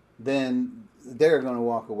 then they're going to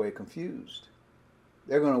walk away confused.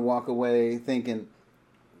 They're going to walk away thinking,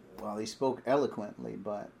 well, he spoke eloquently,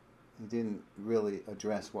 but he didn't really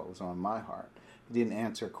address what was on my heart. He didn't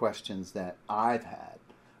answer questions that I've had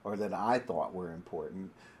or that I thought were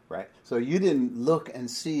important, right? So you didn't look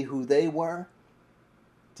and see who they were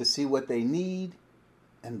to see what they need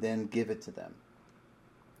and then give it to them.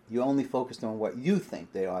 You only focused on what you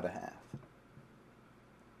think they ought to have.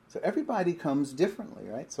 So everybody comes differently,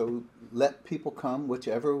 right? So let people come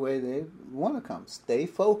whichever way they want to come. Stay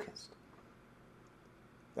focused.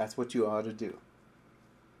 That's what you ought to do,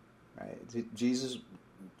 right? Jesus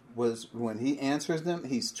was, when he answers them,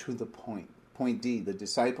 he's to the point. Point D, the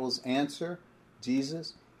disciples answer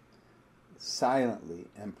Jesus silently,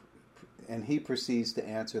 and he proceeds to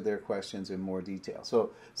answer their questions in more detail.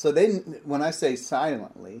 So they, when I say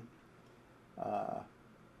silently,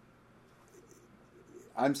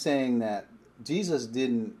 I'm saying that Jesus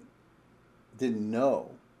didn't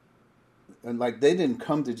know, and like they didn't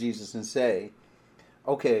come to Jesus and say,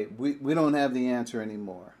 okay, we don't have the answer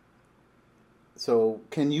anymore. So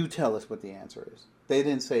can you tell us what the answer is? They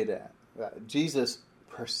didn't say that. Jesus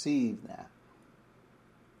perceived that.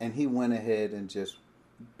 And he went ahead and just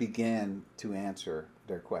began to answer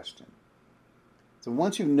their question. So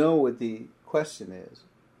once you know what the question is,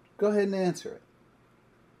 go ahead and answer it.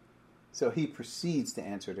 So he proceeds to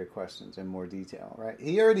answer their questions in more detail, right?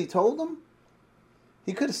 He already told them.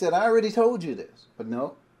 He could have said, I already told you this. But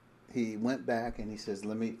no, he went back and he says,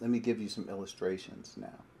 let me give you some illustrations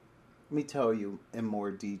now. Let me tell you in more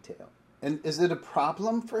detail. And is it a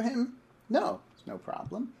problem for him? No, it's no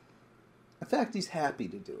problem. In fact, he's happy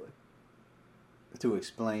to do it, to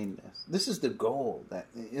explain this. This is the goal. That,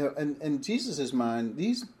 you know, in Jesus' mind,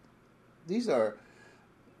 these are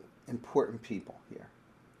important people here.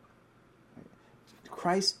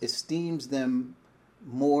 Christ esteems them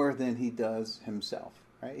more than he does himself.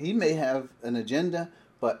 Right? He may have an agenda,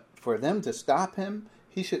 but for them to stop him,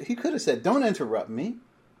 he could have said, "Don't interrupt me.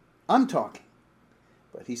 I'm talking."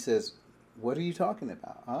 But he says, "What are you talking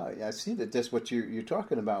about? I see that that's what you're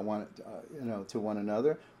talking about. To one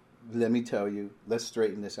another. Let me tell you. Let's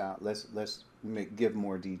straighten this out. Let's give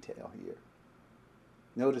more detail here."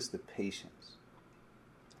 Notice the patience.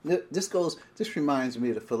 This reminds me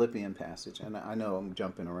of the Philippian passage, and I know I'm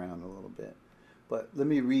jumping around a little bit, but let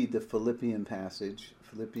me read the Philippian passage,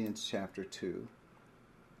 Philippians chapter 2,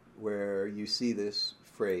 where you see this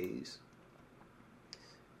phrase.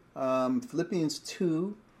 Philippians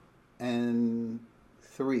 2 and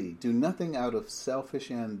 3. Do nothing out of selfish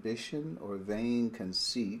ambition or vain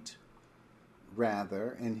conceit.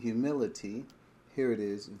 Rather, in humility, here it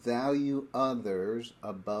is, value others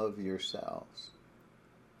above yourselves.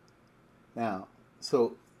 Now,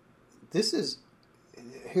 so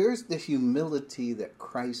here's the humility that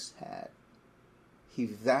Christ had. He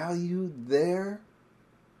valued their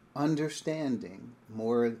understanding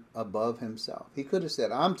more above himself. He could have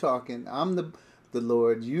said, I'm talking, I'm the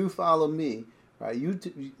Lord, you follow me, right? You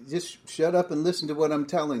just shut up and listen to what I'm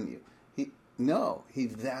telling you. He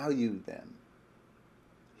valued them.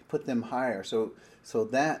 He put them higher. So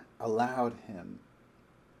that allowed him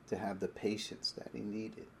to have the patience that he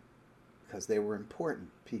needed, because they were important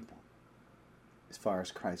people as far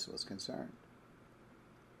as Christ was concerned.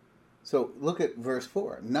 So look at verse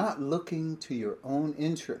 4. Not looking to your own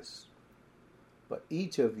interests, but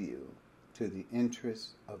each of you to the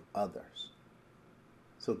interests of others.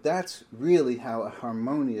 So that's really how a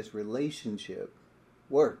harmonious relationship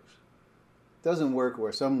works. It doesn't work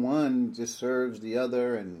where someone just serves the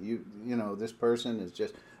other and you know this person is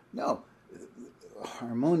just... No. A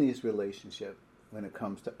harmonious relationship when it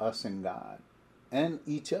comes to us and God and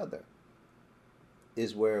each other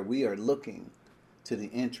is where we are looking to the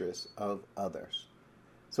interests of others.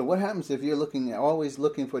 So what happens if you're always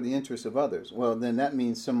looking for the interests of others? Well, then that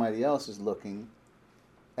means somebody else is looking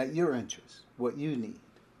at your interests, what you need.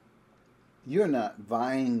 You're not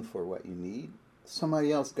vying for what you need.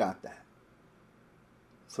 Somebody else got that.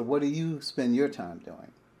 So what do you spend your time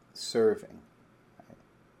doing? Serving.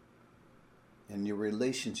 And your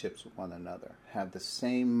relationships with one another have the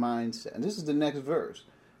same mindset. And this is the next verse.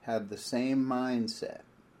 Have the same mindset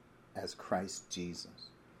as Christ Jesus.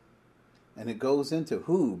 And it goes into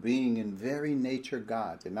who, being in very nature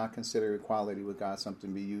God, did not consider equality with God something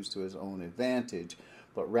to be used to his own advantage,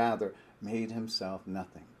 but rather made himself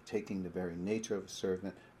nothing, taking the very nature of a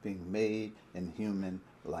servant, being made in human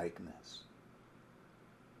likeness.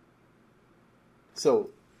 So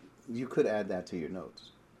you could add that to your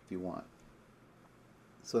notes if you want.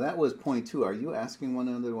 So that was point 2. Are you asking one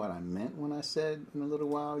another what I meant when I said, in a little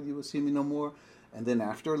while you will see me no more, and then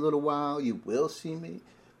after a little while you will see me?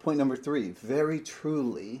 Point number 3. Very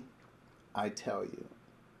truly, I tell you,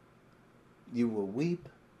 you will weep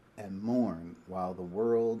and mourn while the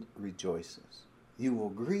world rejoices. You will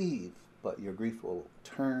grieve, but your grief will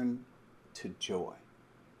turn to joy.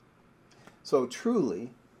 So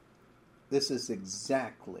truly, this is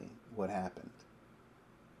exactly what happened.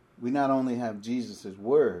 We not only have Jesus'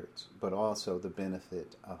 words, but also the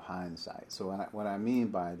benefit of hindsight. So what I mean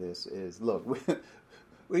by this is, look,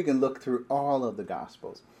 we can look through all of the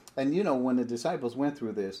Gospels. And, when the disciples went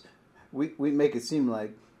through this, we make it seem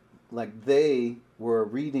like they were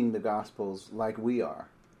reading the Gospels like we are.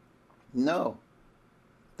 No.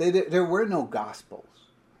 There were no Gospels.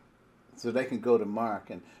 So they can go to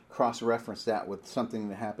Mark and cross-reference that with something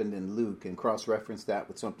that happened in Luke and cross-reference that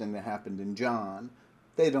with something that happened in John.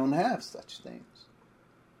 They don't have such things.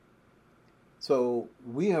 So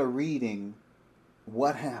we are reading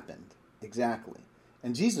what happened exactly.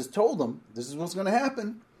 And Jesus told them, this is what's going to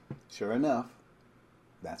happen. Sure enough,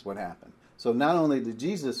 that's what happened. So not only did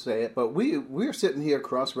Jesus say it, but we're sitting here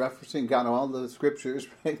cross-referencing, got all the scriptures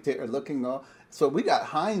right there, looking all. So we got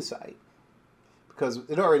hindsight. because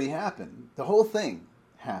it already happened. The whole thing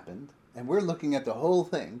happened, and we're looking at the whole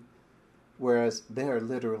thing, whereas they're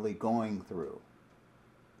literally going through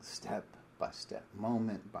step by step,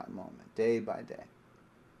 moment by moment, day by day.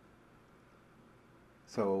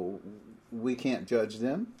 So we can't judge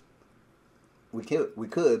them. We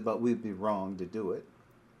could, but we'd be wrong to do it.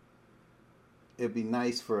 It'd be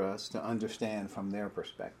nice for us to understand from their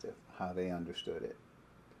perspective how they understood it.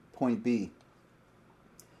 Point B,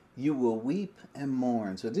 you will weep and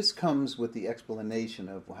mourn. So this comes with the explanation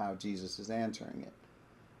of how Jesus is answering it.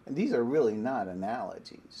 And these are really not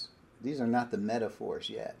analogies. These are not the metaphors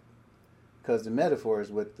yet. Because the metaphor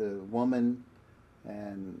is with the woman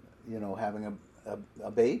and, having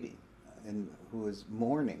a baby and who is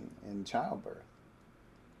mourning in childbirth.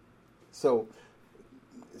 So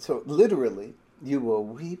literally, you will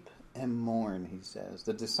weep and mourn, he says.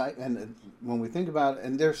 And when we think about it,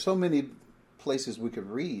 and there's so many places we could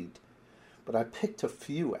read, but I picked a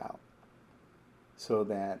few out so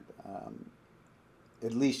that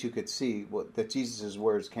at least you could see that Jesus'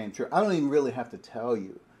 words came true. I don't even really have to tell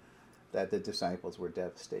you that the disciples were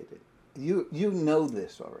devastated. You know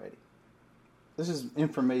this already. This is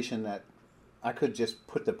information that I could just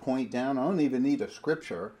put the point down. I don't even need a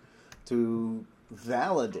scripture to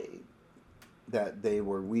validate that they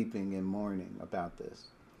were weeping and mourning about this.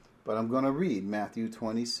 But I'm going to read Matthew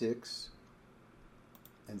 26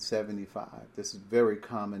 and 75. This is very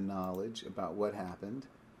common knowledge about what happened.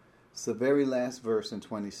 It's the very last verse in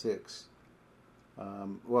 26.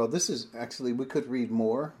 This is actually, we could read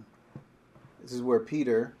more. This is where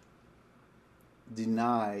Peter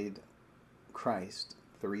denied Christ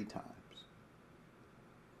 3 times.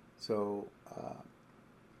 So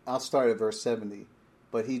I'll start at verse 70.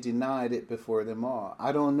 But he denied it before them all.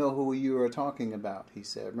 I don't know who you are talking about, he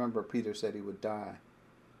said. Remember, Peter said he would die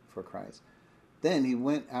for Christ. Then he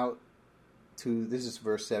went out this is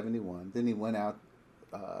verse 71. Then he went out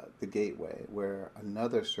the gateway where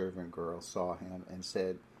another servant girl saw him and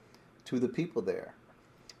said to the people there,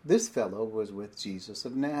 "This fellow was with Jesus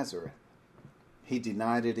of Nazareth." He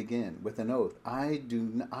denied it again with an oath. I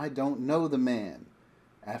don't know the man.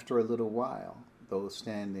 After a little while, those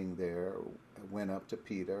standing there went up to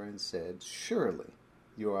Peter and said, "Surely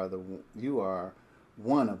you are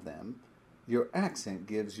one of them. Your accent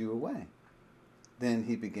gives you away." Then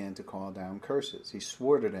he began to call down curses. He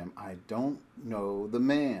swore to them, "I don't know the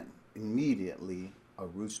man." Immediately a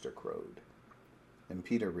rooster crowed. And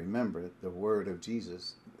Peter remembered the word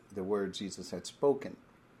Jesus had spoken.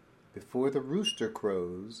 "Before the rooster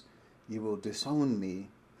crows, you will disown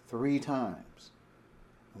me 3 times.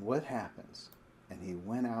 And what happens? And he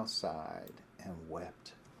went outside and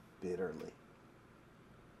wept bitterly.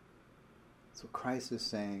 So Christ is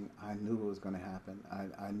saying, I knew it was going to happen.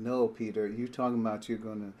 I know, Peter, you're talking about you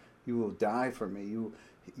will die for me.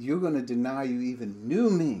 You're going to deny you even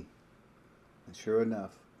knew me. And sure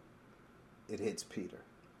enough, it hits Peter.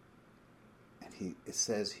 And it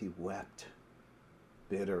says he wept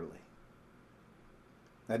bitterly.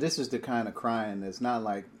 Now this is the kind of crying that's not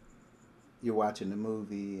like you're watching the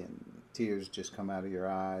movie and tears just come out of your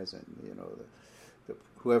eyes, and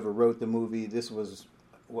whoever wrote the movie, this was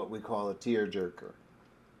what we call a tearjerker.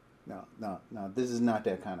 No, this is not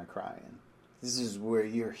that kind of crying. This is where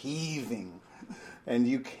you're heaving and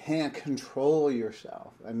you can't control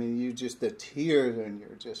yourself. I mean, the tears, and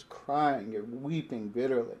you're just crying, you're weeping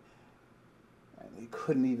bitterly. And he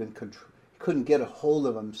couldn't get a hold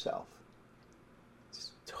of himself.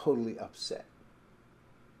 Just totally upset.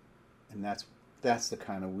 And that's the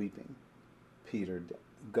kind of weeping Peter did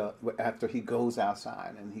after he goes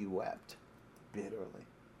outside, and he wept bitterly,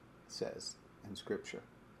 it says in Scripture.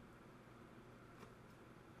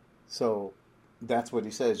 So that's what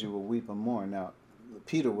he says, you will weep and mourn. Now,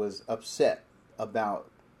 Peter was upset about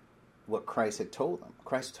what Christ had told him.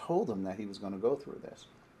 Christ told him that he was going to go through this.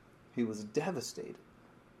 He was devastated.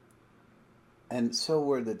 And so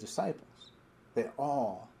were the disciples. They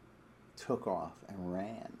all took off and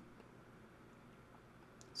ran.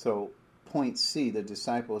 So, point C, the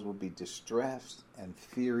disciples will be distressed and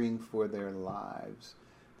fearing for their lives.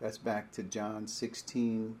 That's back to John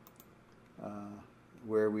 16,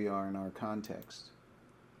 where we are in our context.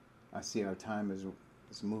 I see our time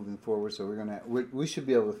is moving forward, so we should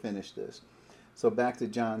be able to finish this. So back to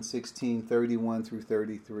John 16, 31 through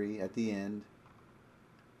 33 at the end.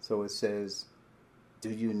 So it says, "Do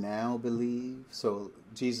you now believe?" So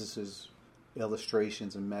Jesus'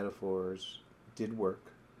 illustrations and metaphors did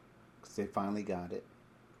work, because they finally got it.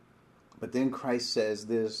 But then Christ says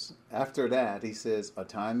this, after that, he says, a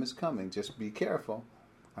time is coming, just be careful.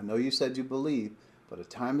 I know you said you believe, but a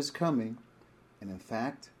time is coming, and in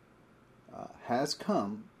fact, has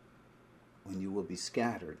come, when you will be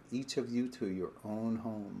scattered, each of you to your own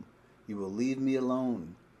home. You will leave me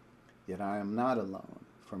alone, yet I am not alone,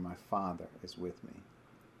 for my Father is with me.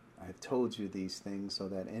 I have told you these things so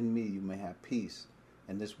that in me you may have peace.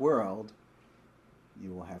 In this world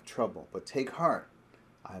you will have trouble, but take heart,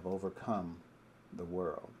 I have overcome the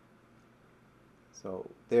world. So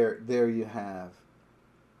there you have,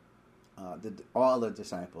 all the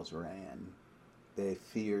disciples ran. They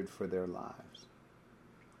feared for their lives.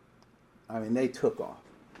 I mean, they took off.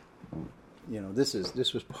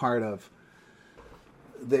 This was part of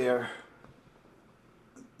their,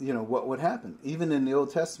 what would happen. Even in the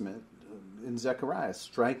Old Testament, in Zechariah,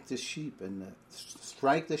 strike the sheep and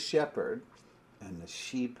strike the shepherd, and the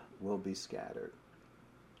sheep will be scattered.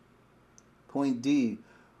 Point D,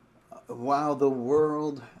 while the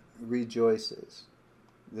world rejoices.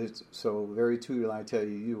 So very truly I tell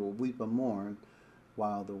you, you will weep and mourn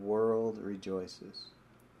while the world rejoices.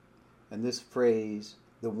 And this phrase,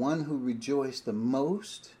 the one who rejoiced the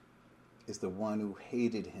most is the one who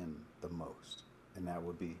hated him the most. And that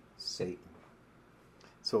would be Satan.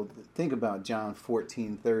 So think about John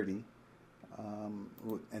 14:30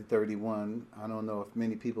 and 31. I don't know if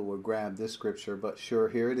many people will grab this scripture, but sure,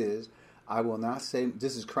 here it is. I will not say,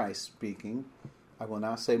 this is Christ speaking, I will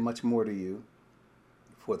not say much more to you,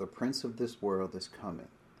 for the prince of this world is coming.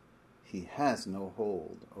 He has no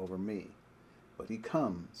hold over me, but he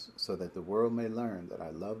comes so that the world may learn that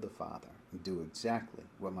I love the Father and do exactly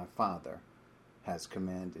what my Father has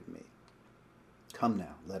commanded me. Come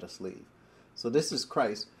now, let us leave. So this is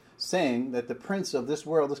Christ saying that the prince of this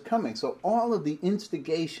world is coming. So all of the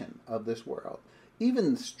instigation of this world,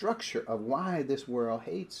 even the structure of why this world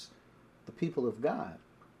hates the people of God,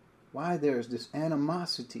 why there's this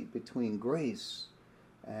animosity between grace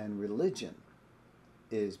and religion,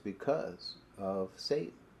 is because of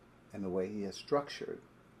Satan and the way he has structured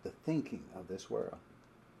the thinking of this world,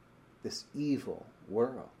 this evil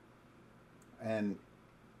world. And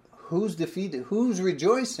who's defeated? Who's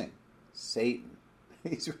rejoicing? Satan.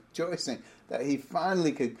 He's rejoicing that he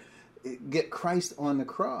finally could get Christ on the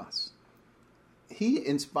cross. He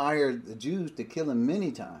inspired the Jews to kill him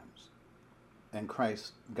many times, and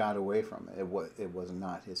Christ got away from it. It was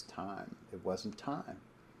not his time. It wasn't time.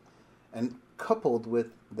 And coupled with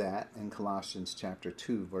that, in Colossians chapter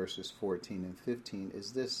 2, verses 14 and 15,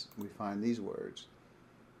 is this. We find these words.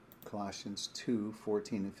 Colossians 2,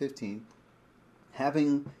 14 and 15.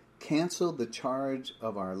 Having canceled the charge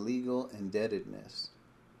of our legal indebtedness,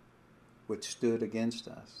 which stood against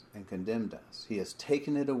us and condemned us, he has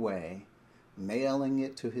taken it away, nailing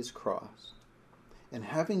it to his cross. And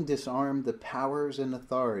having disarmed the powers and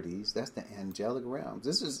authorities, that's the angelic realms.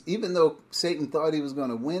 This is, even though Satan thought he was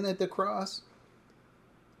going to win at the cross,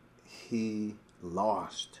 he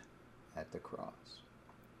lost at the cross.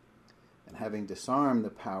 And having disarmed the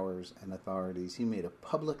powers and authorities, he made a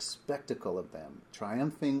public spectacle of them,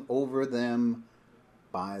 triumphing over them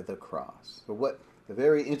by the cross. So what the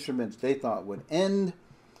very instruments they thought would end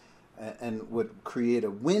and would create a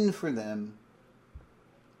win for them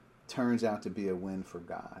turns out to be a win for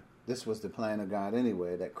God. This was the plan of God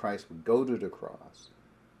anyway, that Christ would go to the cross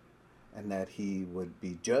and that he would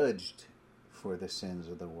be judged for the sins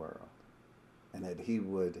of the world and that he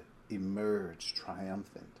would emerge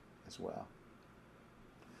triumphant as well.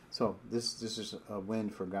 So this is a win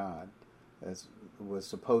for God, as it was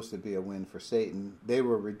supposed to be a win for Satan. They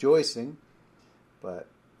were rejoicing, but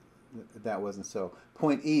that wasn't so.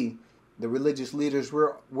 Point E, the religious leaders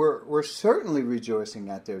were certainly rejoicing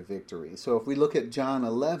at their victory. So if we look at John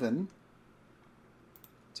 11,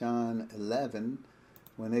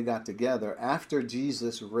 when they got together, after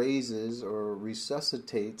Jesus raises or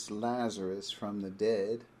resuscitates Lazarus from the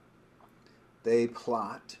dead, they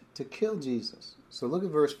plot to kill Jesus. So look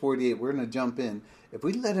at verse 48. We're going to jump in. If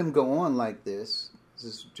we let him go on like this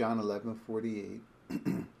is John 11:48,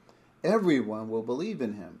 everyone will believe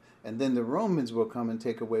in him. And then the Romans will come and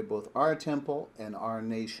take away both our temple and our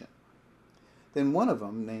nation. Then one of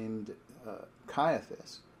them, named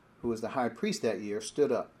Caiaphas, who was the high priest that year,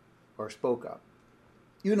 stood up or spoke up.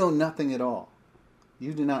 You know nothing at all.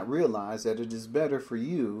 You do not realize that it is better for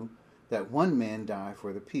you that one man die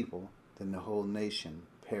for the people than the whole nation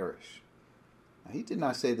perish. Now, he did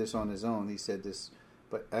not say this on his own. He said this,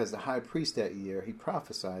 but as the high priest that year, he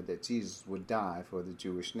prophesied that Jesus would die for the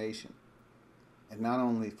Jewish nation. And not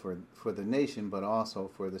only for the nation, but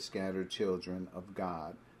also for the scattered children of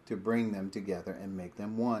God, to bring them together and make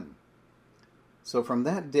them one. So from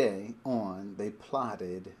that day on, they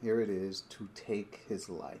plotted, here it is, to take his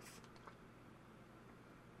life.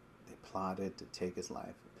 They plotted to take his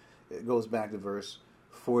life. It goes back to verse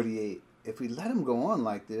 48 if we let him go on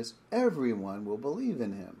like this, everyone will believe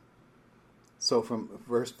in him. So from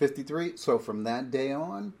verse 53, so from that day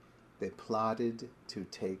on, they plotted to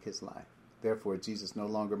take his life. Therefore, Jesus no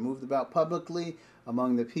longer moved about publicly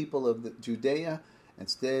among the people of Judea.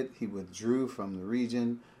 Instead, he withdrew from the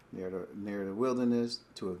region near the wilderness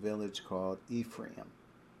to a village called Ephraim,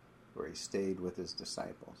 where he stayed with his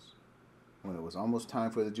disciples. When it was almost time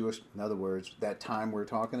for the Jewish, in other words, that time we're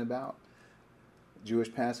talking about,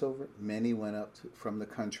 Jewish Passover, many went up from the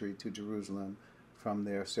country to Jerusalem from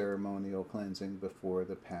their ceremonial cleansing before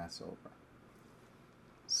the Passover.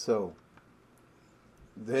 So,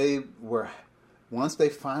 once they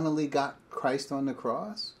finally got Christ on the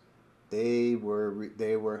cross, they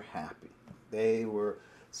were happy. They were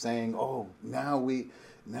saying, "Oh, now we've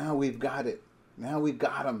got it. Now we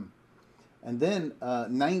got him." And then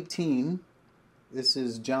 19. This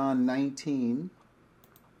is John 19,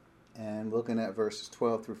 and looking at verses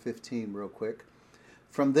 12 through 15 real quick.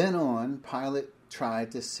 From then on, Pilate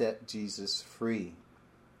tried to set Jesus free,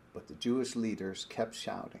 but the Jewish leaders kept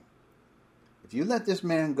shouting, "If you let this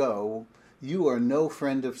man go, you are no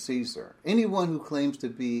friend of Caesar. Anyone who claims to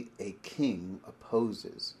be a king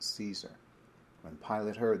opposes Caesar." When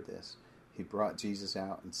Pilate heard this, he brought Jesus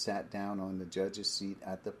out and sat down on the judge's seat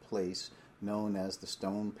at the place known as the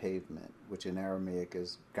stone pavement, which in Aramaic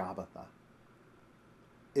is Gabbatha.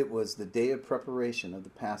 It was the day of preparation of the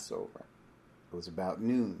Passover. It was about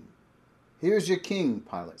noon. "Here's your king,"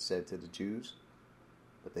 Pilate said to the Jews.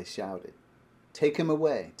 But they shouted, "Take him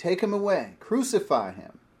away! Take him away! Crucify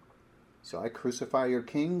him!" "Shall I crucify your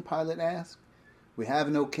king?" Pilate asked. "We have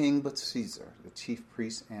no king but Caesar," the chief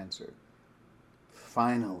priests answered.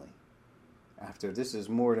 Finally, after this is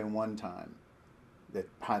more than one time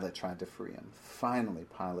that Pilate tried to free him, finally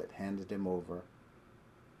Pilate handed him over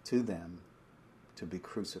to them to be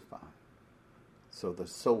crucified. So the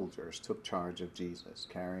soldiers took charge of Jesus.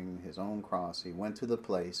 Carrying his own cross, he went to the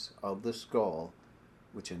place of the skull,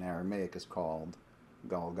 which in Aramaic is called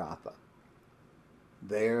Golgotha.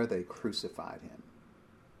 There they crucified him.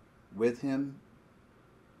 With him,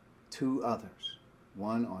 2 others,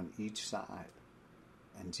 one on each side,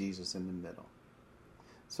 and Jesus in the middle.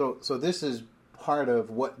 So this is part of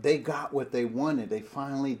what they got, what they wanted. They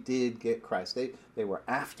finally did get Christ. They were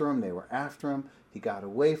after him. He got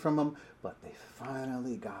away from them, but they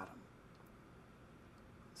finally got him.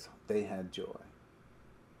 So they had joy.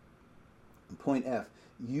 And point F,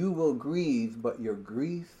 you will grieve, but your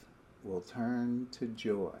grief will turn to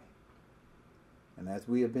joy. And as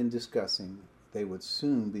we have been discussing, they would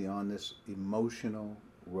soon be on this emotional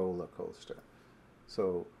roller coaster.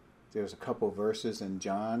 So there's a couple verses in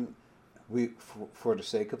John. For the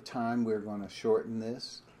sake of time, we're going to shorten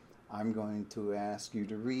this. I'm going to ask you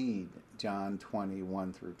to read John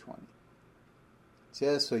 21 through 20,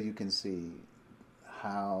 just so you can see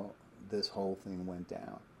how this whole thing went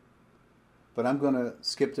down. But I'm going to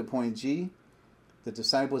skip to point G. The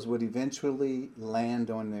disciples would eventually land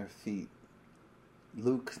on their feet.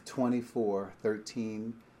 Luke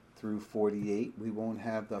 24:13 through 48. We won't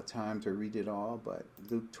have the time to read it all, but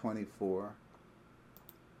Luke 24.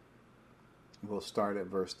 We'll start at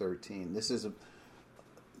verse 13. This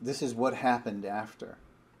is what happened after.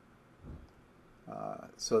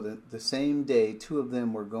 So the same day, 2 of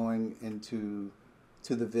them were going to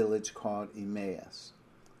the village called Emmaus,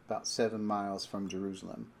 about 7 miles from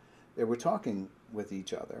Jerusalem. They were talking with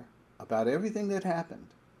each other about everything that happened.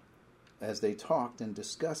 As they talked and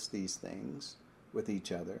discussed these things with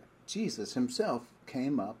each other, Jesus himself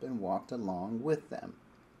came up and walked along with them.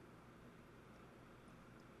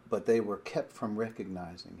 But they were kept from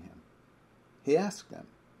recognizing him. He asked them,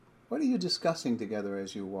 "What are you discussing together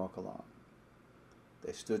as you walk along?"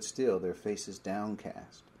 They stood still, their faces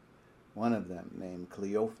downcast. One of them, named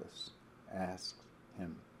Cleophas, asked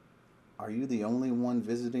him, "Are you the only one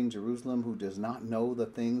visiting Jerusalem who does not know the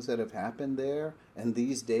things that have happened there in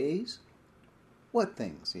these days?" "What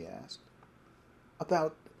things?" he asked.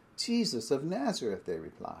 "About Jesus of Nazareth," they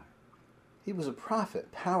replied. "He was a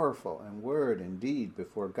prophet, powerful in word and deed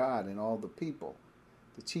before God and all the people.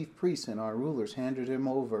 The chief priests and our rulers handed him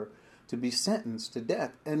over to be sentenced to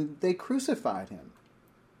death, and they crucified him.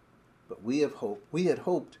 But we had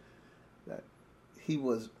hoped that he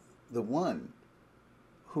was the one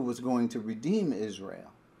who was going to redeem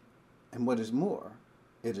Israel. And what is more,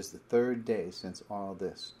 it is the 3rd day since all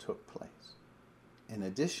this took place. In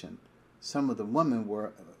addition, some of the women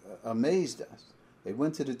were amazed us. They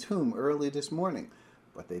went to the tomb early this morning,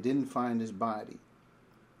 but they didn't find his body.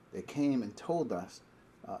 They came and told us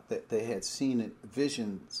that they had seen a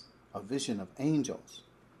vision of angels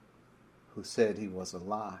who said he was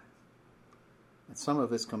alive." And some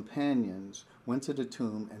of his companions went to the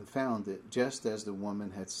tomb and found it just as the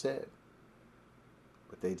woman had said,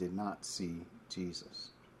 but they did not see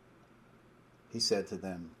Jesus. He said to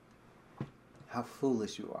them, "How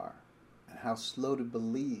foolish you are, and how slow to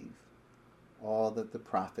believe all that the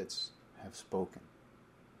prophets have spoken.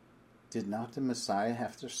 Did not the Messiah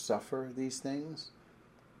have to suffer these things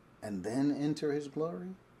and then enter his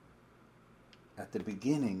glory?" At the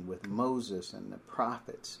beginning, with Moses and the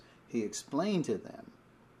prophets, he explained to them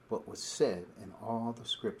what was said in all the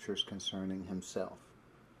scriptures concerning himself.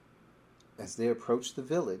 As they approached the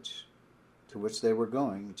village to which they were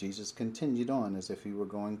going, Jesus continued on as if he were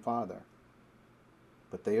going farther.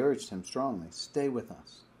 But they urged him strongly, "Stay with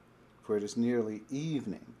us, for it is nearly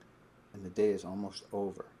evening, and the day is almost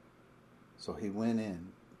over." So he went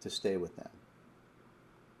in to stay with them.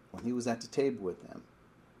 When he was at the table with them,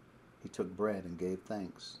 he took bread and gave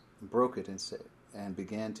thanks, and broke it and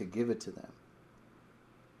began to give it to them.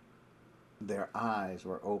 Their eyes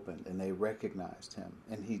were opened, and they recognized him,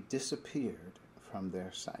 and he disappeared from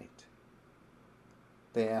their sight.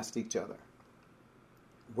 They asked each other,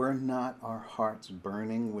 "Were not our hearts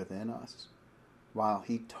burning within us while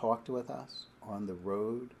he talked with us on the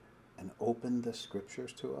road and opened the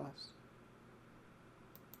scriptures to us?"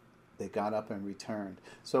 They got up and returned.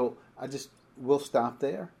 So we'll stop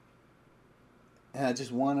there. And I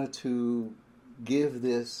just wanted to give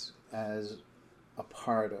this as a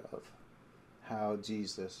part of how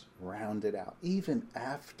Jesus rounded out. Even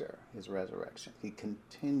after his resurrection, he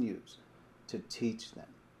continues to teach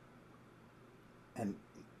them. And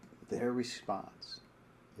their response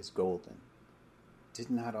is golden. Did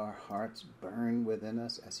not our hearts burn within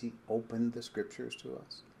us as he opened the scriptures to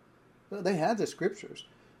us? Well, they had the scriptures.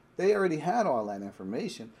 They already had all that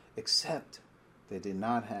information, except they did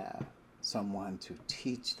not have someone to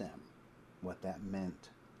teach them what that meant.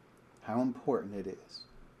 How important it is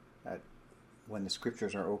that when the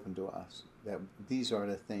scriptures are open to us, that these are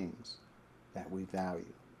the things that we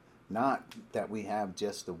value. Not that we have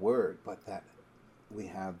just the word, but that we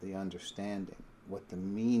have the understanding, what the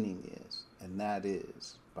meaning is, and that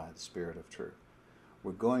is by the Spirit of truth.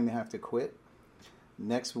 We're going to have to quit.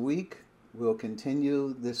 Next week, we'll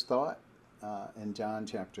continue this thought in John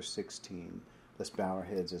chapter 16. Let's bow our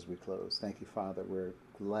heads as we close. Thank you, Father. We're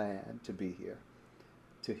glad to be here,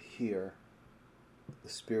 to hear the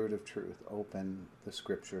Spirit of truth open the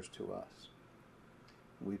scriptures to us.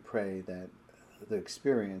 We pray that the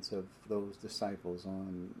experience of those disciples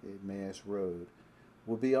on Emmaus Road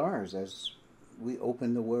will be ours as we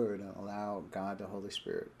open the Word and allow God the Holy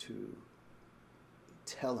Spirit to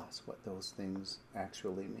tell us what those things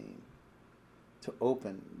actually mean, to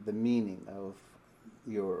open the meaning of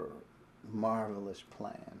your marvelous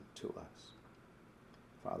plan to us.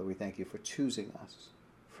 Father, we thank you for choosing us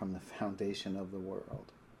from the foundation of the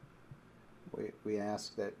world. We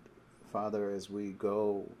ask that, Father, as we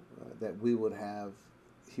go, that we would have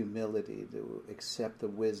humility to accept the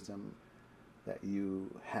wisdom that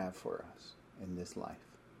you have for us in this life.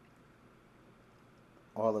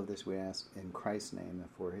 All of this we ask in Christ's name and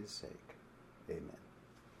for his sake. Amen.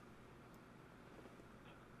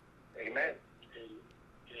 Amen.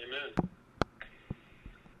 Amen.